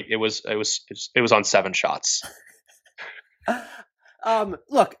 Oh wait, it was on 7 shots.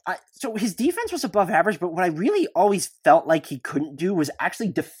 Look, so his defense was above average, but what I really always felt like he couldn't do was actually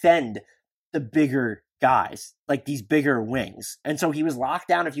defend the bigger guys, like these bigger wings. And so he was locked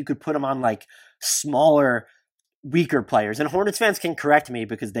down if you could put him on like smaller, weaker players. And Hornets fans can correct me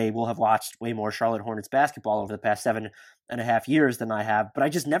because they will have watched way more Charlotte Hornets basketball over the past 7.5 years than I have, but I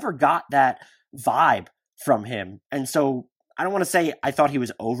just never got that vibe from him. And so I don't want to say I thought he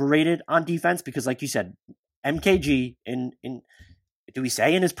was overrated on defense because, like you said, MKG in do we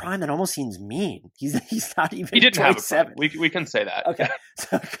say in his prime? That almost seems mean. He's not even. He didn't have a 27. We can say that. Okay,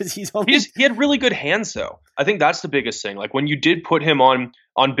 so because he had really good hands though. I think that's the biggest thing. Like when you did put him on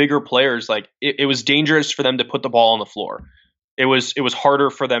bigger players, like it was dangerous for them to put the ball on the floor. It was harder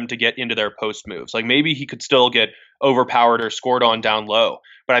for them to get into their post moves. Like maybe he could still get overpowered or scored on down low,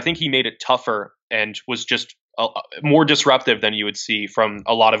 but I think he made it tougher and was just more disruptive than you would see from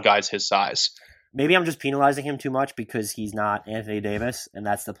a lot of guys his size. Maybe I'm just penalizing him too much because he's not Anthony Davis, and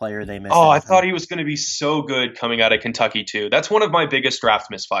that's the player they missed. Oh, I thought he was going to be so good coming out of Kentucky, too. That's one of my biggest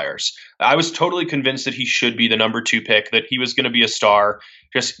draft misfires. I was totally convinced that he should be the number 2 pick, that he was going to be a star.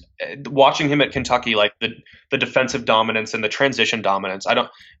 Just watching him at Kentucky, like the defensive dominance and the transition dominance.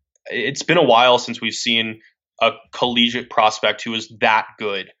 It's been a while since we've seen a collegiate prospect who was that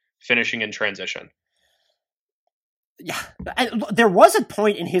good finishing in transition. Yeah, there was a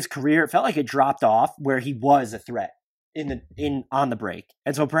point in his career, it felt like it dropped off, where he was a threat on the break.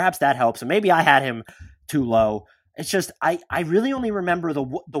 And so perhaps that helps. And maybe I had him too low. It's just I really only remember the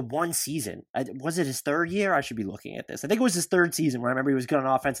one season. Was it his third year? I should be looking at this. I think it was his third season where I remember he was good on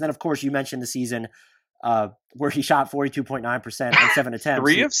offense. And then, of course, you mentioned the season where he shot 42.9% on 7 attempts.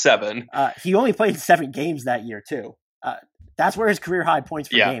 3 of 7. He only played 7 games that year, too. That's where his career high points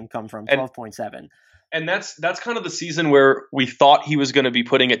per game come from, 12.7. And that's kind of the season where we thought he was going to be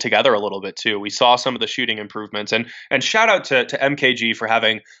putting it together a little bit too. We saw some of the shooting improvements, and shout out to MKG for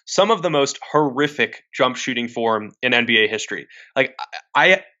having some of the most horrific jump shooting form in NBA history. Like,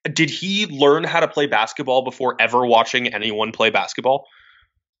 did he learn how to play basketball before ever watching anyone play basketball?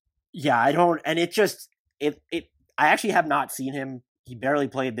 Yeah, I don't, and I actually have not seen him. He barely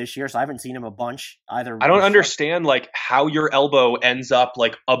played this year, so I haven't seen him a bunch either. I don't understand like how your elbow ends up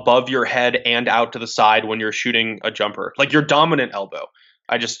like above your head and out to the side when you're shooting a jumper, like your dominant elbow.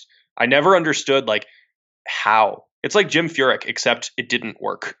 I never understood like how. It's like Jim Furyk, except it didn't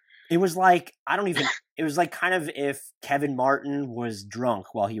work. It was like, it was like kind of if Kevin Martin was drunk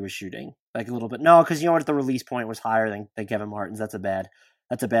while he was shooting, like a little bit. No, because you know what, the release point was higher than Kevin Martin's. That's a bad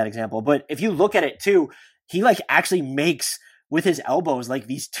example. But if you look at it too, he like actually makes with his elbows like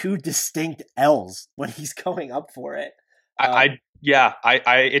these 2 distinct L's when he's going up for it.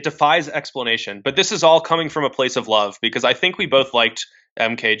 It defies explanation. But this is all coming from a place of love because I think we both liked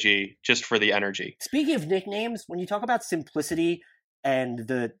MKG just for the energy. Speaking of nicknames, when you talk about simplicity and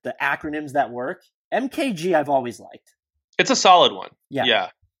the acronyms that work, MKG I've always liked. It's a solid one. Yeah.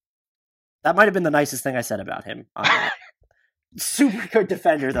 That might have been the nicest thing I said about him. Super good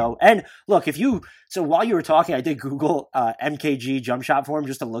defender, though. And look, so while you were talking, I did Google MKG jump shot form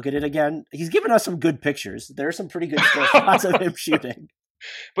just to look at it again. He's given us some good pictures. There are some pretty good still shots of him shooting.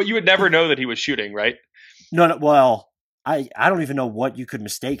 But you would never know that he was shooting, right? No. Well, I don't even know what you could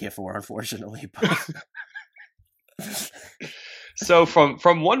mistake it for, unfortunately. So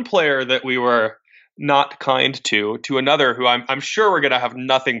from one player that we were not kind to another who I'm sure we're going to have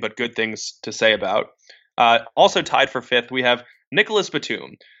nothing but good things to say about. Also tied for 5th, we have Nicholas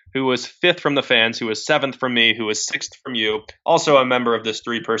Batum, who was 5th from the fans, who was 7th from me, who was 6th from you. Also a member of this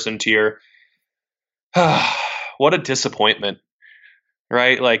 3-person tier. What a disappointment,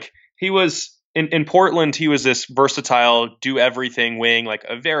 right? Like he was in Portland, he was this versatile, do everything wing, like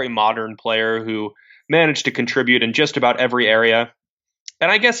a very modern player who managed to contribute in just about every area.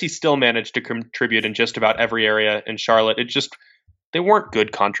 And I guess he still managed to contribute in just about every area in Charlotte. They weren't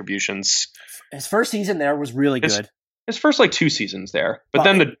good contributions. His first season there was really good. His first 2 seasons there, but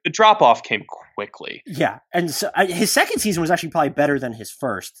then the drop off came quickly. Yeah, and so his second season was actually probably better than his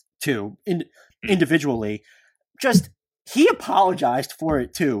first too, individually. Just he apologized for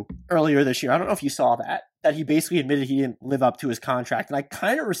it too earlier this year. I don't know if you saw that he basically admitted he didn't live up to his contract, and I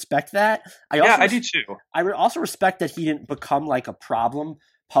kind of respect that. I do too. I also respect that he didn't become like a problem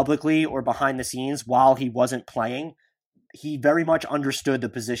publicly or behind the scenes while he wasn't playing. He very much understood the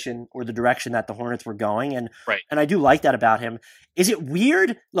position or the direction that the Hornets were going. And I do like that about him. Is it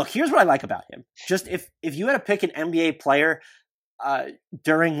weird? Look, here's what I like about him. Just if you had to pick an NBA player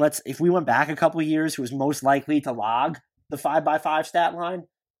if we went back a couple of years who was most likely to log the 5x5 stat line,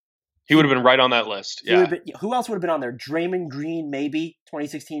 he would have been right on that list. Yeah. Who else would have been on there? Draymond Green, maybe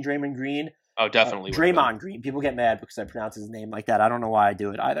 2016 Draymond Green. Oh, definitely. Draymond Green. People get mad because I pronounce his name like that. I don't know why I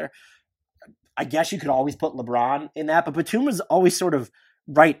do it either. I guess you could always put LeBron in that, but Batum was always sort of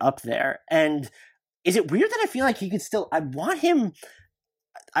right up there. And is it weird that I feel like he could still? I want him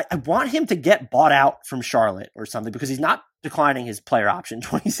to get bought out from Charlotte or something, because he's not declining his player option,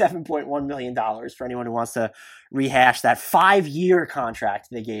 $27.1 million for anyone who wants to rehash that 5-year contract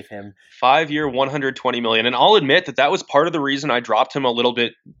they gave him. 5-year, $120 million. And I'll admit that was part of the reason I dropped him a little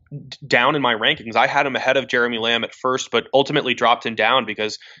bit down in my rankings. I had him ahead of Jeremy Lamb at first, but ultimately dropped him down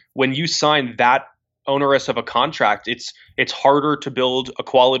because when you sign that onerous of a contract, it's harder to build a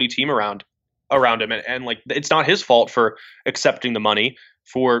quality team around him. And like, it's not his fault for accepting the money,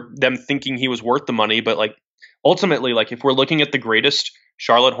 for them thinking he was worth the money. But like, ultimately, like, if we're looking at the greatest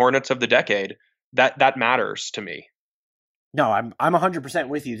Charlotte Hornets of the decade, that matters to me. No, I'm 100%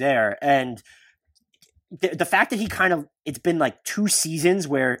 with you there. And the fact that he it's been like 2 seasons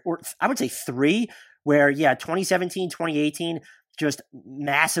or I would say 3, where 2017, 2018, just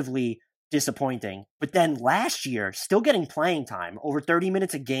massively disappointing. But then last year, still getting playing time, over 30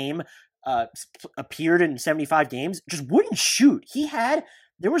 minutes a game, appeared in 75 games, just wouldn't shoot.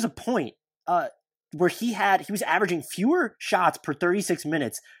 There was a point where he was averaging fewer shots per 36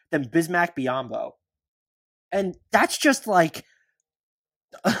 minutes than Bismack Biyombo. And that's just like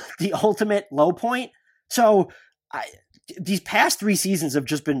the ultimate low point. So these past 3 seasons have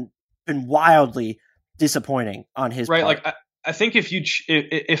just been wildly disappointing on his part. Like, I think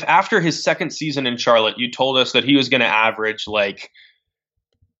if after his second season in Charlotte, you told us that he was going to average like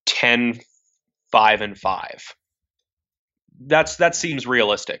 10, 5, and 5, that seems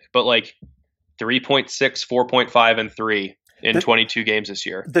realistic. But like 3.6, 4.5, and 3 in 22 games this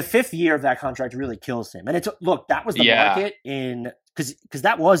year. The 5th year of that contract really kills him. And that was the market because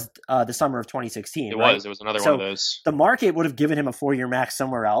that was the summer of 2016. It was another one of those. The market would have given him a 4-year max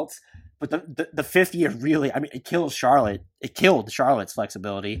somewhere else. But the 5th year really, I mean, it kills Charlotte. It killed Charlotte's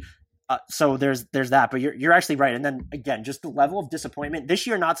flexibility. So there's that. But you're actually right. And then again, just the level of disappointment this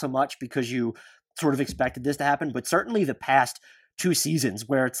year, not so much because you sort of expected this to happen, but certainly the past 2 seasons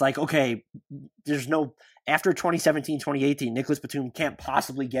where it's like, okay, there's no, after 2017, 2018, Nicholas Batum can't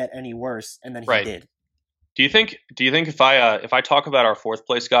possibly get any worse. And then he did. Do you think if I talk about our 4th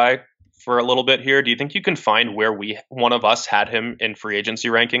place guy for a little bit here, do you think you can find where one of us had him in free agency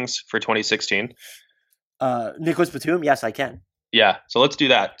rankings for 2016? Nicholas Batum? Yes, I can. Yeah, so let's do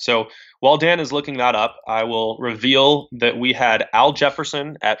that. So while Dan is looking that up, I will reveal that we had Al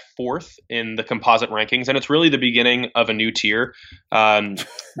Jefferson at 4th in the composite rankings, and it's really the beginning of a new tier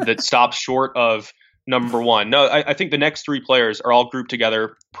that stops short of number 1. No, I think the next 3 players are all grouped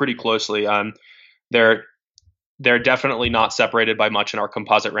together pretty closely. They're definitely not separated by much in our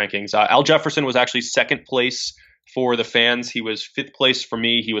composite rankings. Al Jefferson was actually 2nd place for the fans. He was 5th place for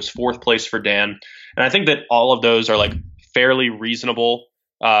me. He was 4th place for Dan. And I think that all of those are like fairly reasonable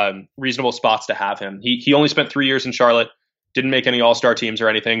spots to have him. He only spent 3 years in Charlotte, didn't make any all-star teams or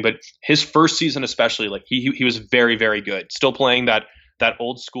anything, but his first season especially, like he was very, very good. Still playing that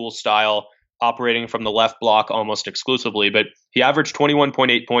old school style, operating from the left block almost exclusively, but he averaged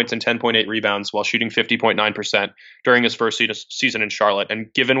 21.8 points and 10.8 rebounds while shooting 50.9% during his first season in Charlotte.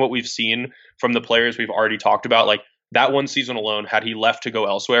 And given what we've seen from the players we've already talked about, like that one season alone, had he left to go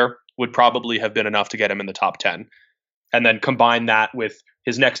elsewhere, would probably have been enough to get him in the top 10. And then combine that with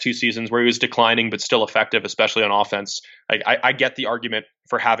his next 2 seasons where he was declining but still effective, especially on offense. Like I get the argument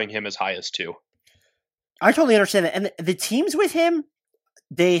for having him as high as 2. I totally understand that. And the teams with him,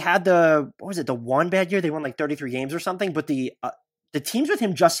 they had the one bad year? They won like 33 games or something, but the teams with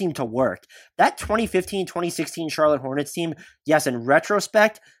him just seemed to work. That 2015-2016 Charlotte Hornets team, yes, in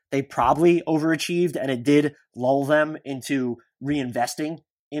retrospect, they probably overachieved, and it did lull them into reinvesting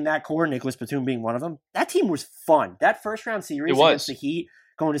in that core, Nicholas Batum being one of them. That team was fun. That first round series against the Heat,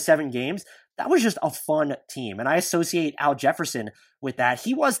 going to 7 games, that was just a fun team. And I associate Al Jefferson with that.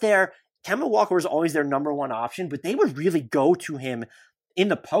 He was there. Kemba Walker was always their number 1 option, but they would really go to him in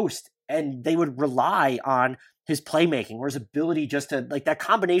the post, and they would rely on his playmaking or his ability just to, like, that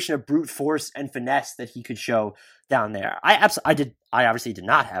combination of brute force and finesse that he could show down there. I obviously did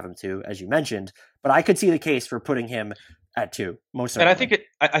not have him to, as you mentioned, but I could see the case for putting him at 2, most certainly. And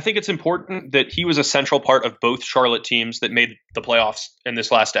I think it's important that he was a central part of both Charlotte teams that made the playoffs in this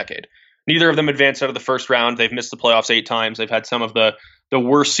last decade. Neither of them advanced out of the first round. They've missed the playoffs 8 times. They've had some of the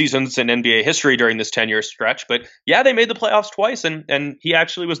worst seasons in NBA history during this 10-year stretch. But yeah, they made the playoffs twice, and he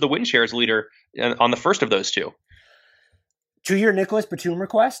actually was the win shares leader on the first of those 2. 2-year Nicholas Batum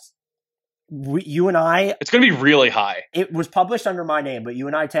request. You and I. It's going to be really high. It was published under my name, but you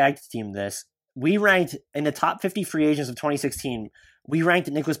and I tagged team this. we ranked in the top 50 free agents of 2016. We ranked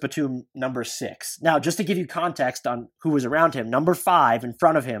Nicholas Batum number 6. Now, just to give you context on who was around him, number 5 in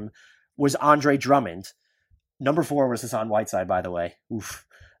front of him was Andre Drummond. Number 4 was Hassan Whiteside, by the way. Oof.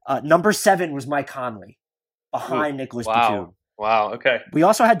 Number 7 was Mike Conley behind Nicholas Batum. Wow. Okay. We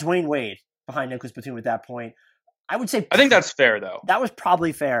also had Dwayne Wade behind Nicholas Batum at that point. I would say I think that's fair, though. That was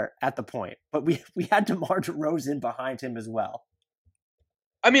probably fair at the point, but we had DeMar DeRozan behind him as well.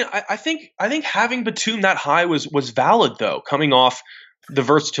 I mean, I think having Batum that high was valid, though, coming off the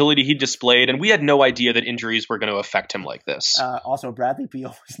versatility he displayed, and we had no idea that injuries were going to affect him like this. Also, Bradley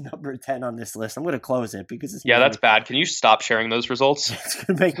Beal was number 10 on this list. I'm going to close it because it's that's bad. Can you stop sharing those results? It's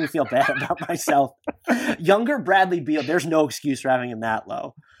going to make me feel bad about myself. Younger Bradley Beal, there's no excuse for having him that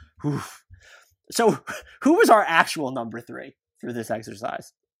low. Oof. So who was our actual number 3 for this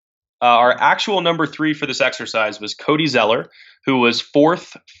exercise? Our actual number 3 for this exercise was Cody Zeller, who was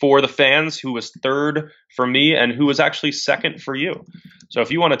 4th for the fans, who was 3rd for me, and who was actually 2nd for you. So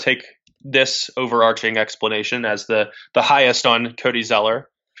if you want to take this overarching explanation as the highest on Cody Zeller,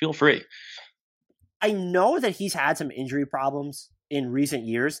 feel free. I know that he's had some injury problems in recent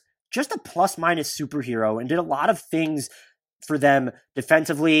years. Just a plus-minus superhero and did a lot of things for them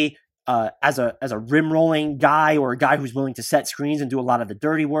defensively, as a rim rolling guy or a guy who's willing to set screens and do a lot of the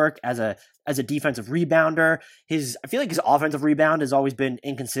dirty work as a defensive rebounder. I feel like his offensive rebound has always been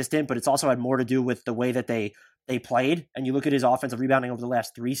inconsistent, but it's also had more to do with the way that they played. And you look at his offensive rebounding over the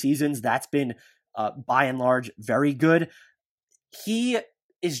last 3 seasons, that's been by and large very good. He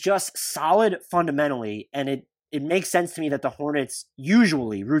is just solid fundamentally, and it makes sense to me that the Hornets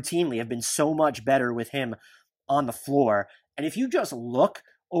usually, routinely, have been so much better with him on the floor. And if you just look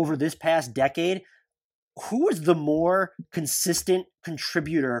over this past decade, who is the more consistent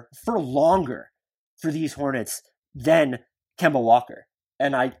contributor for longer for these Hornets than Kemba Walker?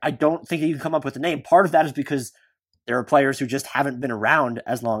 And I don't think you can come up with a name. Part of that is because there are players who just haven't been around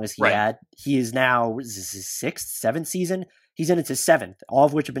as long as he had. He is now, is this his 6th, 7th season? He's in his 7th, all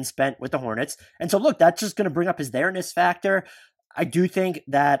of which have been spent with the Hornets. And so look, that's just going to bring up his there-ness factor. I do think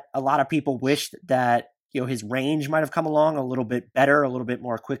that a lot of people wished that his range might have come along a little bit better, a little bit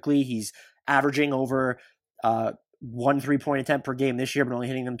more quickly. He's averaging over 1 3-point attempt per game this year, but only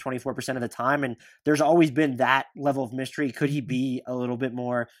hitting them 24% of the time. And there's always been that level of mystery. Could he be a little bit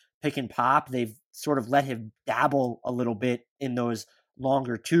more pick and pop? They've sort of let him dabble a little bit in those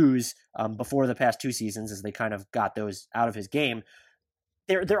longer twos before the past 2 seasons as they kind of got those out of his game.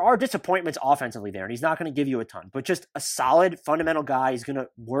 There are disappointments offensively there, and he's not going to give you a ton, but just a solid fundamental guy. He's going to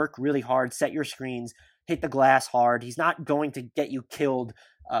work really hard, set your screens, hit the glass hard. He's not going to get you killed.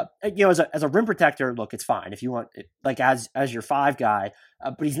 As a rim protector, look, it's fine if you want, like as your 5 guy,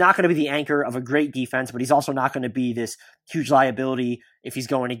 but he's not going to be the anchor of a great defense, but he's also not going to be this huge liability if he's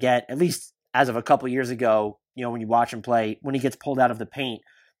going to get, at least as of a couple years ago, when you watch him play, when he gets pulled out of the paint.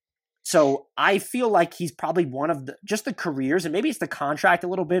 So I feel like he's probably one of the careers, and maybe it's the contract a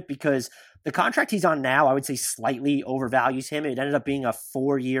little bit, because the contract he's on now, I would say slightly overvalues him. It ended up being a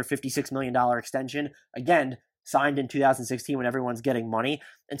 4-year, $56 million extension. Again, signed in 2016 when everyone's getting money.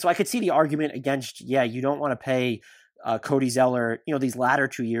 And so I could see the argument against, you don't want to pay Cody Zeller, these latter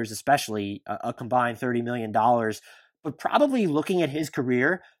 2 years, especially a combined $30 million, but probably looking at his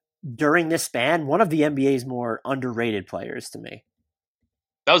career during this span, one of the NBA's more underrated players to me.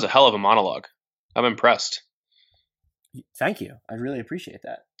 That was a hell of a monologue. I'm impressed. Thank you. I really appreciate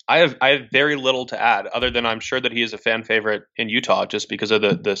that. I have very little to add, other than I'm sure that he is a fan favorite in Utah just because of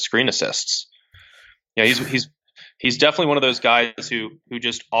the screen assists. Yeah, he's definitely one of those guys who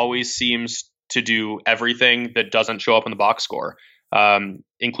just always seems to do everything that doesn't show up in the box score,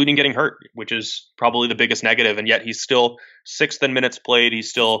 including getting hurt, which is probably the biggest negative. And yet he's still 6th in minutes played. He's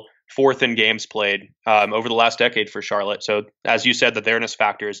still 4th in games played over the last decade for Charlotte. So as you said, the there-ness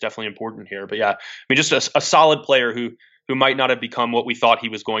factor is definitely important here. But yeah, I mean, just a solid player who might not have become what we thought he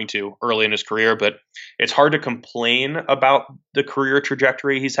was going to early in his career, but it's hard to complain about the career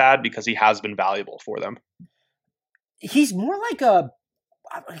trajectory he's had because he has been valuable for them. He's more like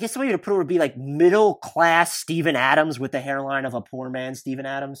I guess the way to put it would be like middle-class Steven Adams with the hairline of a poor man Steven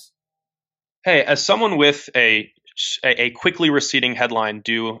Adams. Hey, as someone with a quickly receding headline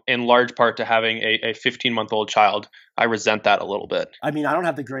due in large part to having a 15-month-old child, I resent that a little bit. I mean, I don't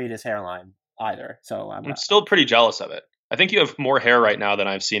have the greatest hairline either, so I'm still pretty jealous of it. I think you have more hair right now than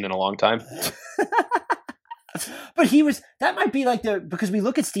I've seen in a long time. But that might be like because we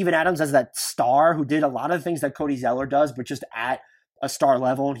look at Steven Adams as that star who did a lot of things that Cody Zeller does, but just at a star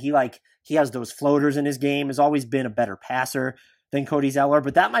level. And he has those floaters in his game, has always been a better passer than Cody Zeller.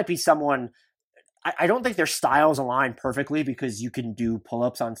 But that might be someone, I don't think their styles align perfectly because you can do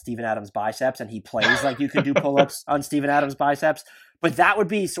pull-ups on Steven Adams' biceps and he plays like you can do pull-ups on Steven Adams' biceps. But that would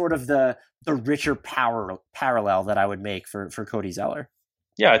be sort of the richer parallel that I would make for Cody Zeller.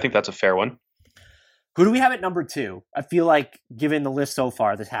 Yeah, I think that's a fair one. Who do we have at number 2? I feel like given the list so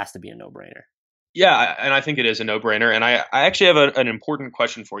far, this has to be a no-brainer. Yeah, and I think it is a no-brainer. And I actually have an important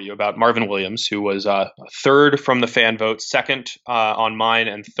question for you about Marvin Williams, who was third from the fan vote, second on mine,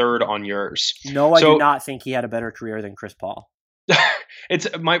 and third on yours. No, I do not think he had a better career than Chris Paul. It's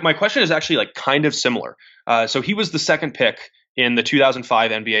my question is actually like kind of similar. So he was the second pick in the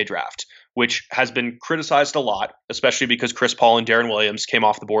 2005 NBA draft, which has been criticized a lot, especially because Chris Paul and Darren Williams came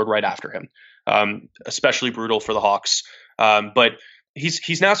off the board right after him. Especially brutal for the Hawks. But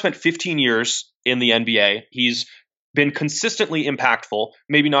he's now spent 15 years in the NBA. He's been consistently impactful,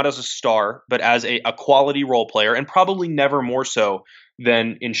 maybe not as a star, but as a quality role player, and probably never more so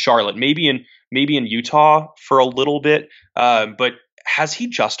than in Charlotte. Maybe in Utah for a little bit. But has he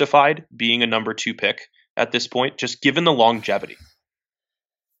justified being a number 2 pick at this point, just given the longevity?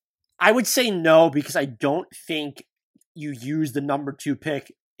 I would say no, because I don't think you use the number 2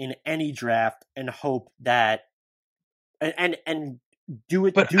 pick in any draft and hope that and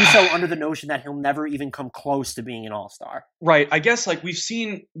do so under the notion that he'll never even come close to being an all-star. Right. I guess like we've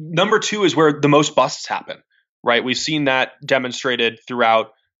seen number 2 is where the most busts happen, right? We've seen that demonstrated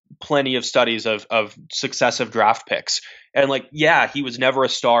throughout plenty of studies of successive draft picks. And like, yeah, he was never a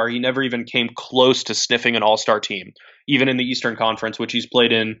star. He never even came close to sniffing an all-star team, even in the Eastern Conference, which he's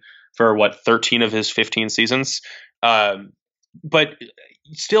played in for 13 of his 15 seasons. But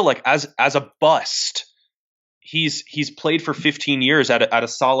still, like as a bust, he's played for 15 years at a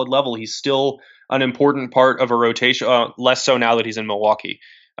solid level. He's still an important part of a rotation. Less so now that he's in Milwaukee.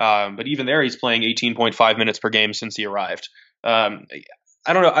 But even there, he's playing 18.5 minutes per game since he arrived.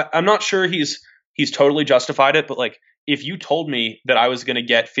 I don't know. I'm not sure he's totally justified it, but like if you told me that I was going to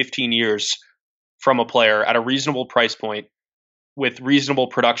get 15 years from a player at a reasonable price point with reasonable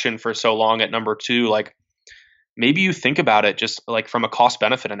production for so long at number 2, like maybe you think about it just like from a cost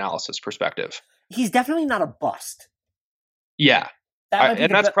benefit analysis perspective. He's definitely not a bust. Yeah.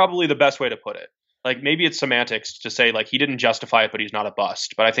 And that's probably the best way to put it. Like maybe it's semantics to say like he didn't justify it, but he's not a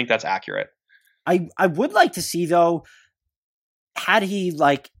bust. But I think that's accurate. I would like to see though, had he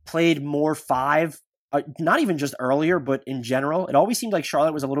like played more 5, not even just earlier, but in general, it always seemed like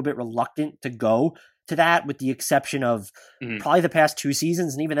Charlotte was a little bit reluctant to go to that, with the exception of probably the past 2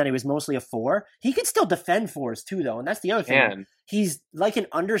 seasons, and even then he was mostly a 4. He could still defend 4s too, though, and that's the other thing. He's like an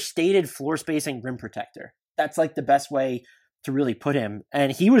understated floor spacing rim protector. That's like the best way to really put him.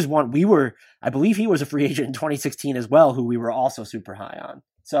 And he was one I believe he was a free agent in 2016 as well, who we were also super high on.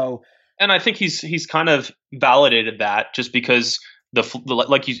 So, and I think he's kind of validated that just because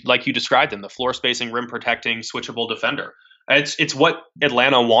like you described him, the floor spacing, rim protecting, switchable defender. It's what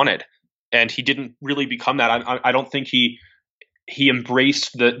Atlanta wanted. And he didn't really become that. I don't think he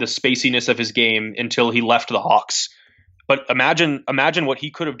embraced the spaciness of his game until he left the Hawks. But imagine what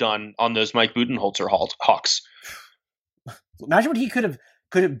he could have done on those Mike Budenholzer Hawks. Imagine what he could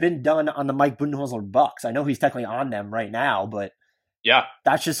have been done on the Mike Budenholzer Bucks. I know he's technically on them right now, but yeah,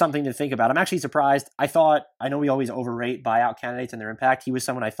 that's just something to think about. I'm actually surprised. I know we always overrate buyout candidates and their impact. He was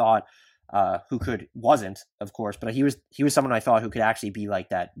someone I thought wasn't, of course, but he was someone I thought who could actually be like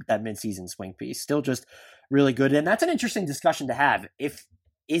that midseason swing piece. Still just really good. And that's an interesting discussion to have.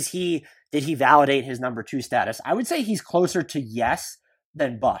 Did he validate his number 2 status? I would say he's closer to yes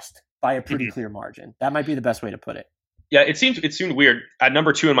than bust by a pretty clear margin. That might be the best way to put it. Yeah, it seemed weird. At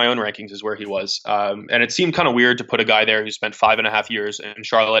number 2 in my own rankings is where he was. And it seemed kind of weird to put a guy there who spent 5.5 years in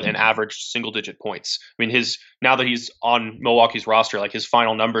Charlotte and averaged single-digit points. I mean, now that he's on Milwaukee's roster, like his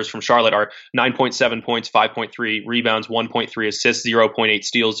final numbers from Charlotte are 9.7 points, 5.3 rebounds, 1.3 assists, 0.8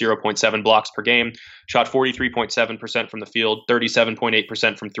 steals, 0.7 blocks per game. Shot 43.7% from the field,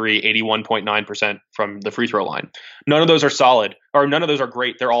 37.8% from 3, 81.9% from the free throw line. None of those are solid, or none of those are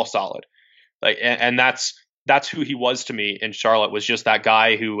great. They're all solid. Like, and that's who he was to me in Charlotte, was just that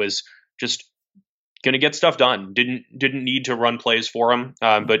guy who was just going to get stuff done. Didn't need to run plays for him,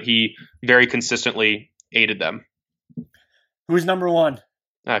 but he very consistently aided them. Who's number 1?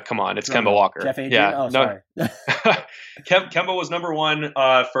 Come on, it's Kemba Walker. Jeff Adrian? Yeah, sorry. Kemba was number 1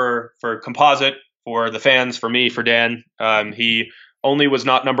 for composite, for the fans, for me, for Dan. He only was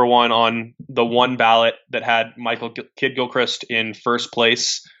not number 1 on the one ballot that had Michael Kidd-Gilchrist in first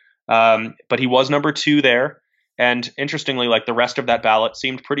place. But he was number 2 there. And interestingly, like the rest of that ballot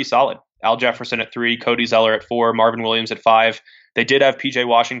seemed pretty solid. Al Jefferson at 3, Cody Zeller at 4, Marvin Williams at 5. They did have PJ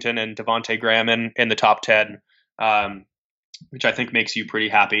Washington and Devontae Graham in the top 10. which I think makes you pretty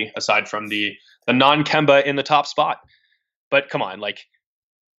happy, aside from the non-Kemba in the top spot. But come on, like,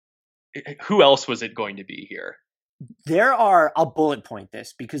 who else was it going to be here? I'll bullet point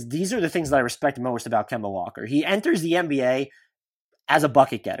this because these are the things that I respect most about Kemba Walker. He enters the NBA as a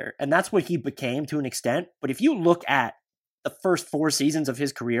bucket getter, and that's what he became to an extent. But if you look at the first 4 seasons of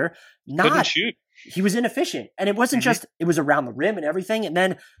his career, Couldn't shoot. He was inefficient. And it wasn't just, it was around the rim and everything. And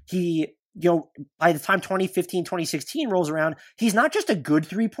then he, by the time 2015, 2016 rolls around, he's not just a good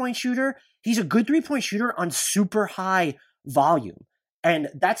 3-point shooter. He's a good 3-point shooter on super high volume. And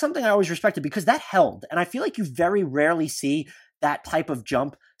that's something I always respected because that held. And I feel like you very rarely see that type of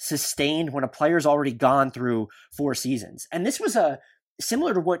jump sustained when a player's already gone through 4 seasons. And this was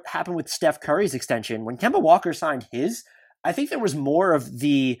similar to what happened with Steph Curry's extension. When Kemba Walker signed his, I think there was more of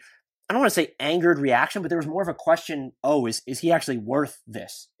the, I don't want to say angered reaction, but there was more of a question, is he actually worth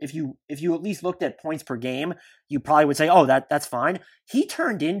this? If you at least looked at points per game, you probably would say, that's fine. He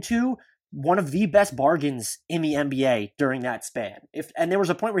turned into one of the best bargains in the NBA during that span. And there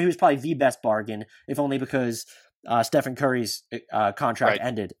was a point where he was probably the best bargain, if only because Stephen Curry's contract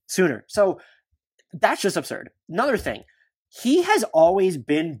ended sooner. So that's just absurd. Another thing, he has always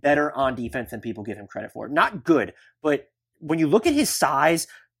been better on defense than people give him credit for. Not good, but when you look at his size,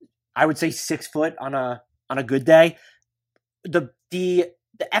 I would say 6 foot on a good day. The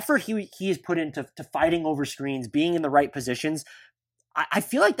effort he has put into fighting over screens, being in the right positions, I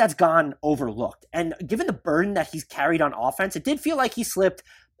feel like that's gone overlooked. And given the burden that he's carried on offense, it did feel like he slipped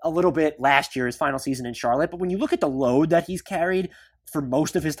a little bit last year, his final season in Charlotte. But when you look at the load that he's carried for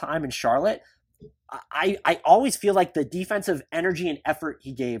most of his time in Charlotte, I always feel like the defensive energy and effort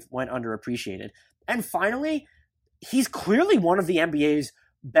he gave went underappreciated. And finally, he's clearly one of the NBA's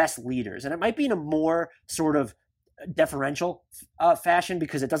best leaders. And it might be in a more sort of deferential fashion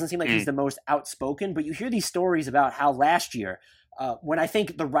because it doesn't seem like he's the most outspoken. But you hear these stories about how last year, when I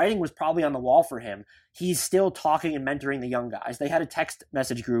think the writing was probably on the wall for him, he's still talking and mentoring the young guys. They had a text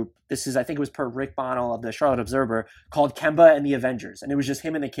message group. I think it was per Rick Bonnell of the Charlotte Observer, called Kemba and the Avengers. And it was just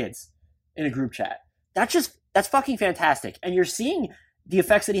him and the kids in a group chat. That's fucking fantastic. And you're seeing the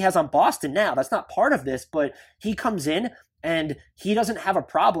effects that he has on Boston now. That's not part of this, but he comes in and he doesn't have a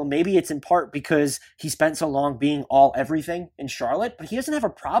problem. Maybe it's in part because he spent so long being all everything in Charlotte, but he doesn't have a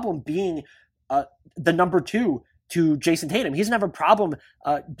problem being the number 2 to Jason Tatum. He doesn't have a problem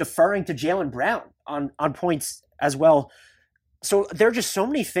deferring to Jaylen Brown on points as well. So there are just so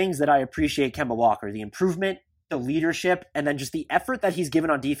many things that I appreciate Kemba Walker, the improvement, the leadership, and then just the effort that he's given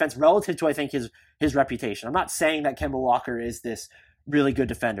on defense relative to, I think, his reputation. I'm not saying that Kemba Walker is this really good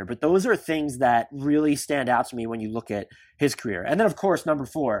defender, but those are things that really stand out to me when you look at his career. And then, of course, number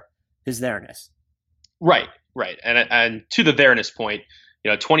 4, his there-ness. Right. And to the there-ness point,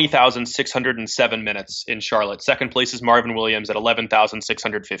 20,607 minutes in Charlotte. Second place is Marvin Williams at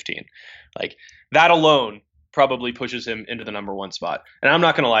 11,615. Like, that alone probably pushes him into the number 1 spot. And I'm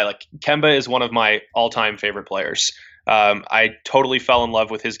not going to lie, like, Kemba is one of my all-time favorite players. I totally fell in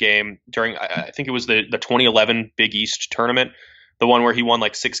love with his game during, I think it was the 2011 Big East tournament, the one where he won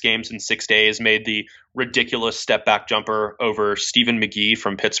like 6 games in 6 days, made the ridiculous step back jumper over Stephen McGee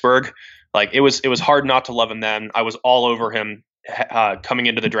from Pittsburgh. Like, it was hard not to love him then. I was all over him coming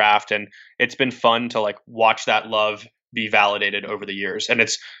into the draft, and it's been fun to like watch that love be validated over the years. And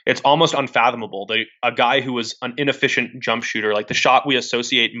it's almost unfathomable. A guy who was an inefficient jump shooter, like the shot we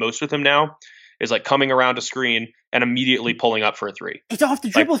associate most with him now is like coming around a screen and immediately pulling up for a 3. It's off the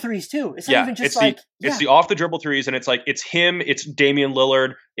dribble threes too. It's not even just it's the off the dribble threes, and it's like it's him, it's Damian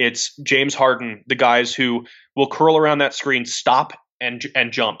Lillard, it's James Harden, the guys who will curl around that screen, stop and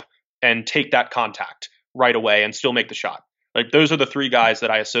jump and take that contact right away and still make the shot. Like, those are the 3 guys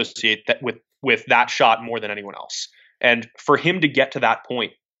that I associate that with that shot more than anyone else. And for him to get to that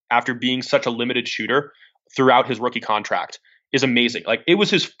point after being such a limited shooter throughout his rookie contract is amazing. Like, it was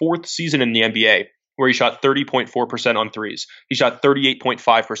his 4th season in the NBA where he shot 30.4% on threes. He shot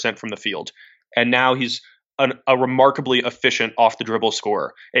 38.5% from the field. And now he's a remarkably efficient off the dribble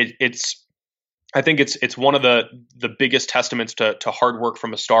scorer. I think it's one of the biggest testaments to hard work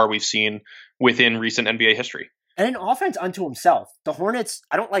from a star we've seen within recent NBA history. And an offense unto himself. The Hornets,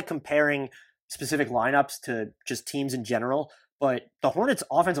 I don't like comparing specific lineups to just teams in general, but the Hornets'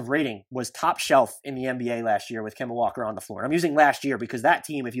 offensive rating was top shelf in the NBA last year with Kemba Walker on the floor. I'm using last year because that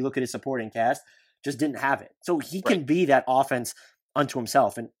team, if you look at his supporting cast, just didn't have it. So he can be that offense unto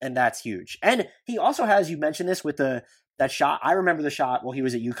himself, and that's huge. And he also has, you mentioned this with that shot. I remember the shot while he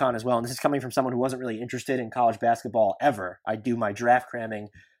was at UConn as well, and this is coming from someone who wasn't really interested in college basketball ever. I do my draft cramming,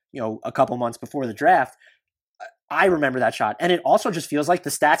 a couple months before the draft. I remember that shot. And it also just feels like the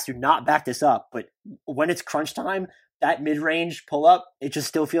stats do not back this up. But when it's crunch time, that mid-range pull-up, it just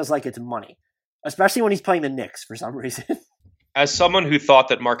still feels like it's money, especially when he's playing the Knicks for some reason. As someone who thought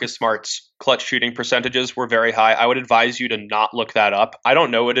that Marcus Smart's clutch shooting percentages were very high, I would advise you to not look that up. I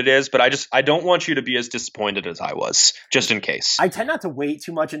don't know what it is, but I don't want you to be as disappointed as I was, just in case. I tend not to wade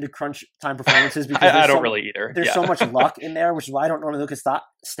too much into crunch time performances because I don't really either. There's so much luck in there, which is why I don't normally look at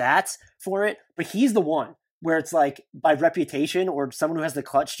stats for it. But he's the one where it's like by reputation or someone who has the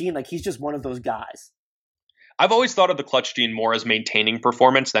clutch gene, like he's just one of those guys. I've always thought of the clutch gene more as maintaining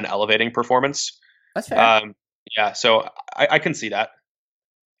performance than elevating performance. That's fair. Yeah, so I can see that.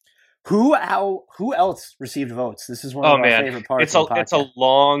 Who else received votes? This is one of our favorite parts of the podcast. It's a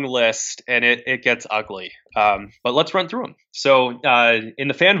long list, and it gets ugly. But let's run through them. So in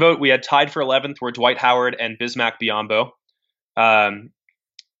the fan vote, we had tied for 11th were Dwight Howard and Bismack Biyombo.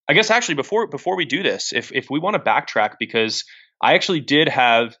 I guess actually before we do this, if we want to backtrack, because I actually did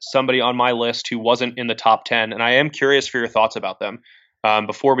have somebody on my list who wasn't in the top 10, and I am curious for your thoughts about them.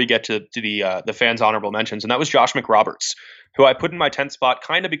 Before we get to the fans' honorable mentions, and that was Josh McRoberts, who I put in my 10th spot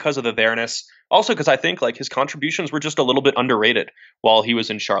kind of because of the there-ness. Also because I think like his contributions were just a little bit underrated while he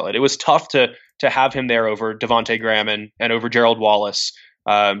was in Charlotte. It was tough to have him there over Devontae Graham and over Gerald Wallace,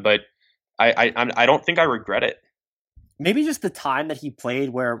 but I don't think I regret it. Maybe just the time that he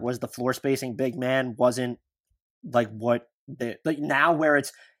played where it was the floor spacing big man wasn't like what like now where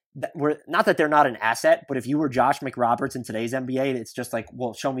it's not that they're not an asset, but if you were Josh McRoberts in today's NBA, it's just like,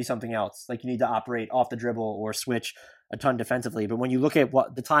 well, show me something else. Like you need to operate off the dribble or switch a ton defensively. But when you look at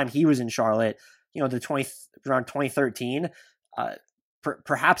what the time he was in Charlotte, you know, around 2013,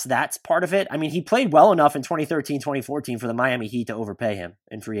 perhaps that's part of it. I mean, he played well enough in 2013, 2014 for the Miami Heat to overpay him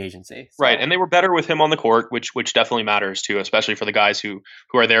in free agency. So. Right, and they were better with him on the court, which definitely matters too, especially for the guys who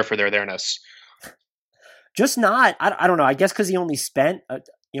are there for their there-ness. Just not, I don't know. I guess because he only spent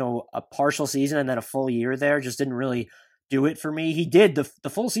a partial season and then a full year there just didn't really do it for me. He did the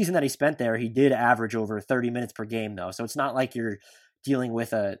full season that he spent there. He did average over 30 minutes per game though. So it's not like you're dealing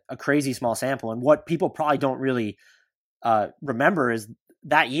with a crazy small sample. And what people probably don't really remember is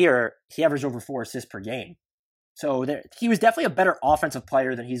that year he averaged over 4 assists per game. So he was definitely a better offensive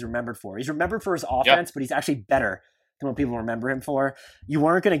player than he's remembered for. He's remembered for his offense, but he's actually better than what people remember him for. You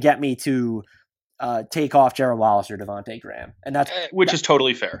weren't going to get me to take off Gerald Wallace or Devontae Graham. And that's is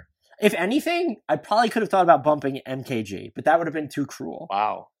totally fair. If anything, I probably could have thought about bumping MKG, but that would have been too cruel.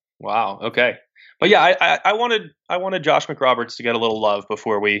 Wow. Okay. But yeah, I wanted Josh McRoberts to get a little love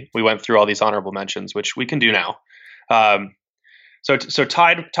before we went through all these honorable mentions, which we can do now. So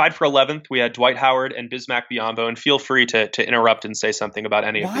tied for 11th, we had Dwight Howard and Bismack Biyombo, and feel free to interrupt and say something about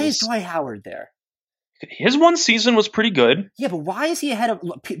any of these. Why is Dwight Howard there? His one season was pretty good. Yeah, but why is he ahead of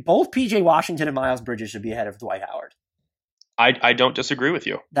both PJ Washington and Miles Bridges should be ahead of Dwight Howard? I don't disagree with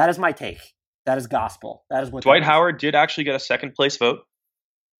you. That is my take. That is gospel. That is what Dwight Howard did actually get a second place vote,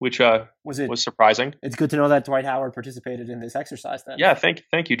 which was surprising. It's good to know that Dwight Howard participated in this exercise then. Yeah,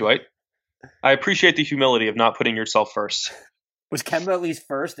 thank you, Dwight. I appreciate the humility of not putting yourself first. Was Kemba at least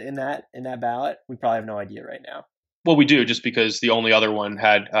first in that ballot? We probably have no idea right now. Well, we do, just because the only other one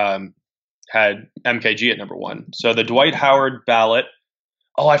had MKG at number 1. So the Dwight Howard ballot.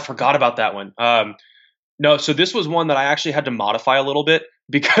 Oh, I forgot about that one. No, so this was one that I actually had to modify a little bit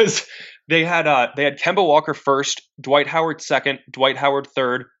because they had Kemba Walker first, Dwight Howard second, Dwight Howard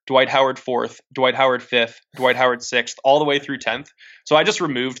third, Dwight Howard fourth, Dwight Howard fifth, Dwight Howard sixth, all the way through 10th. So I just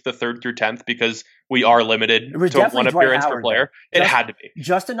removed the 3rd through 10th because we are limited to one appearance per player. It had to be.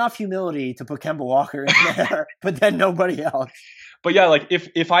 Just enough humility to put Kemba Walker in there, but then nobody else. But yeah, like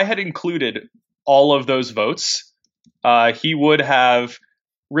if I had included all of those votes, he would have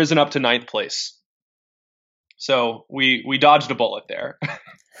risen up to 9th place. So we dodged a bullet there.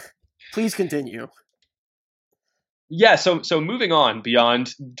 Please continue. Yeah, so moving on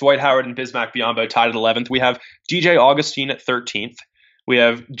beyond Dwight Howard and Bismack Biyombo tied at 11th, we have DJ Augustine at 13th. We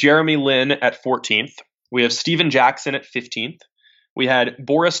have Jeremy Lin at 14th. We have Steven Jackson at 15th. We had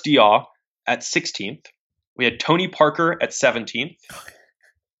Boris Diaw at 16th. We had Tony Parker at 17th.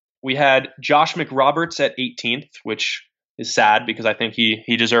 We had Josh McRoberts at 18th, which is sad because I think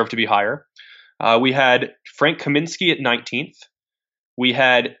he deserved to be higher. We had Frank Kaminsky at 19th. We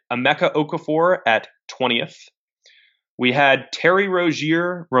had Emeka Okafor at 20th. We had Terry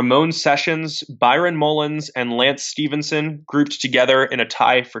Rozier, Ramon Sessions, Byron Mullins, and Lance Stevenson grouped together in a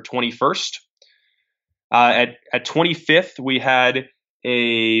tie for 21st. At 25th, we had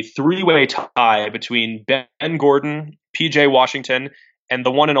a 3-way tie between Ben Gordon, PJ Washington, and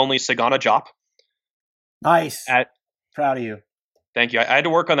the one and only Sagana Diop. Nice. Proud of you. Thank you. I had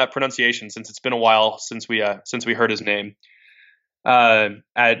to work on that pronunciation since it's been a while since we heard his name. At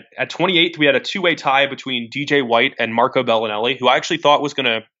 28th, we had a two-way tie between DJ White and Marco Bellinelli, who I actually thought was going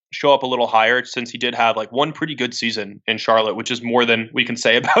to show up a little higher since he did have like one pretty good season in Charlotte, which is more than we can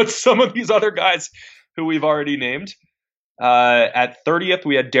say about some of these other guys who we've already named. At 30th,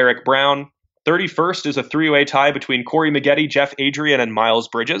 we had Derek Brown. 31st is a three-way tie between Corey Maggette, Jeff Adrian, and Miles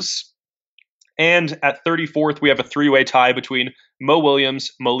Bridges. And at 34th, we have a three-way tie between Mo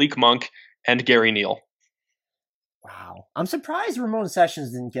Williams, Malik Monk, and Gary Neal. Wow. I'm surprised Ramon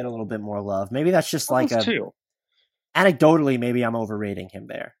Sessions didn't get a little bit more love. Maybe that's just like too. Anecdotally, maybe I'm overrating him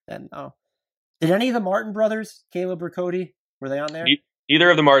there. Then, did any of the Martin brothers, Caleb or Cody, were they on there? Neither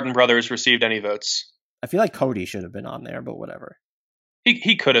of the Martin brothers received any votes. I feel like Cody should have been on there, but whatever.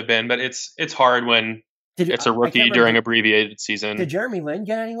 He could have been, but it's hard when it's a rookie during abbreviated season. Did Jeremy Lin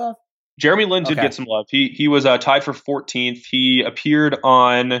get any love? Jeremy Lin did get some love. He was tied for 14th. He appeared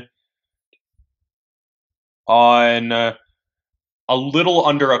on a little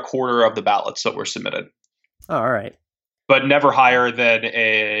under a quarter of the ballots that were submitted. Oh, all right. But never higher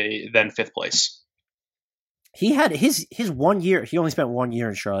than fifth place. He had his 1 year. He only spent 1 year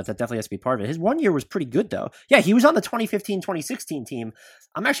in Charlotte. That definitely has to be part of it. His 1 year was pretty good, though. Yeah, he was on the 2015-2016 team.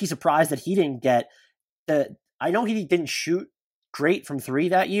 I'm actually surprised that he didn't get the. I know he didn't shoot great from three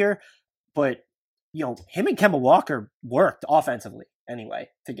that year, but him and Kemba Walker worked offensively anyway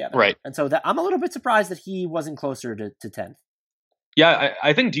together. Right. And so I'm a little bit surprised that he wasn't closer to 10th. Yeah,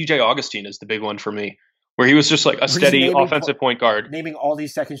 I think DJ Augustine is the big one for me, where he was just like a steady offensive point guard. Naming all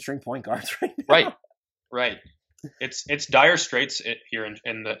these second string point guards right now. Right. It's dire straits here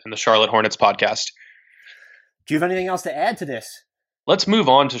in the Charlotte Hornets podcast. Do you have anything else to add to this? Let's move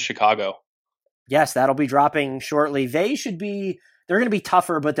on to Chicago. Yes, that'll be dropping shortly. They're going to be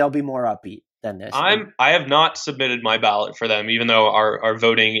tougher, but they'll be more upbeat than this. I have not submitted my ballot for them, even though our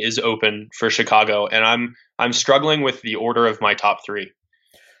voting is open for Chicago, and I'm struggling with the order of my top three.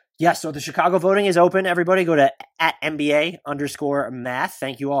 Yeah, so the Chicago voting is open. Everybody go to @NBA_math.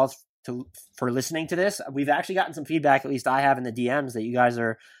 Thank you all for listening to this. We've actually gotten some feedback, at least I have in the DMs, that you guys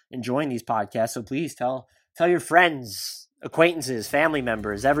are enjoying these podcasts. So please tell your friends, acquaintances, family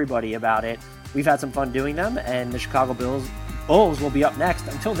members, everybody about it. We've had some fun doing them, and the Chicago Bulls will be up next.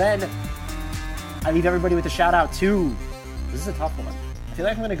 Until then, I leave everybody with a shout out to, this is a tough one. I feel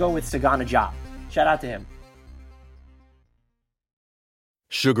like I'm going to go with Sagana Diop. Shout out to him.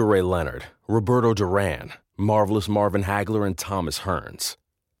 Sugar Ray Leonard, Roberto Duran, Marvelous Marvin Hagler, and Thomas Hearns.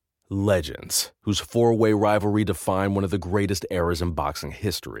 Legends, whose four-way rivalry defined one of the greatest eras in boxing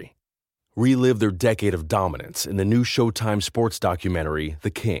history. Relive their decade of dominance in the new Showtime sports documentary, The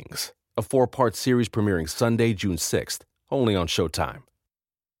Kings, a 4-part series premiering Sunday, June 6th, only on Showtime.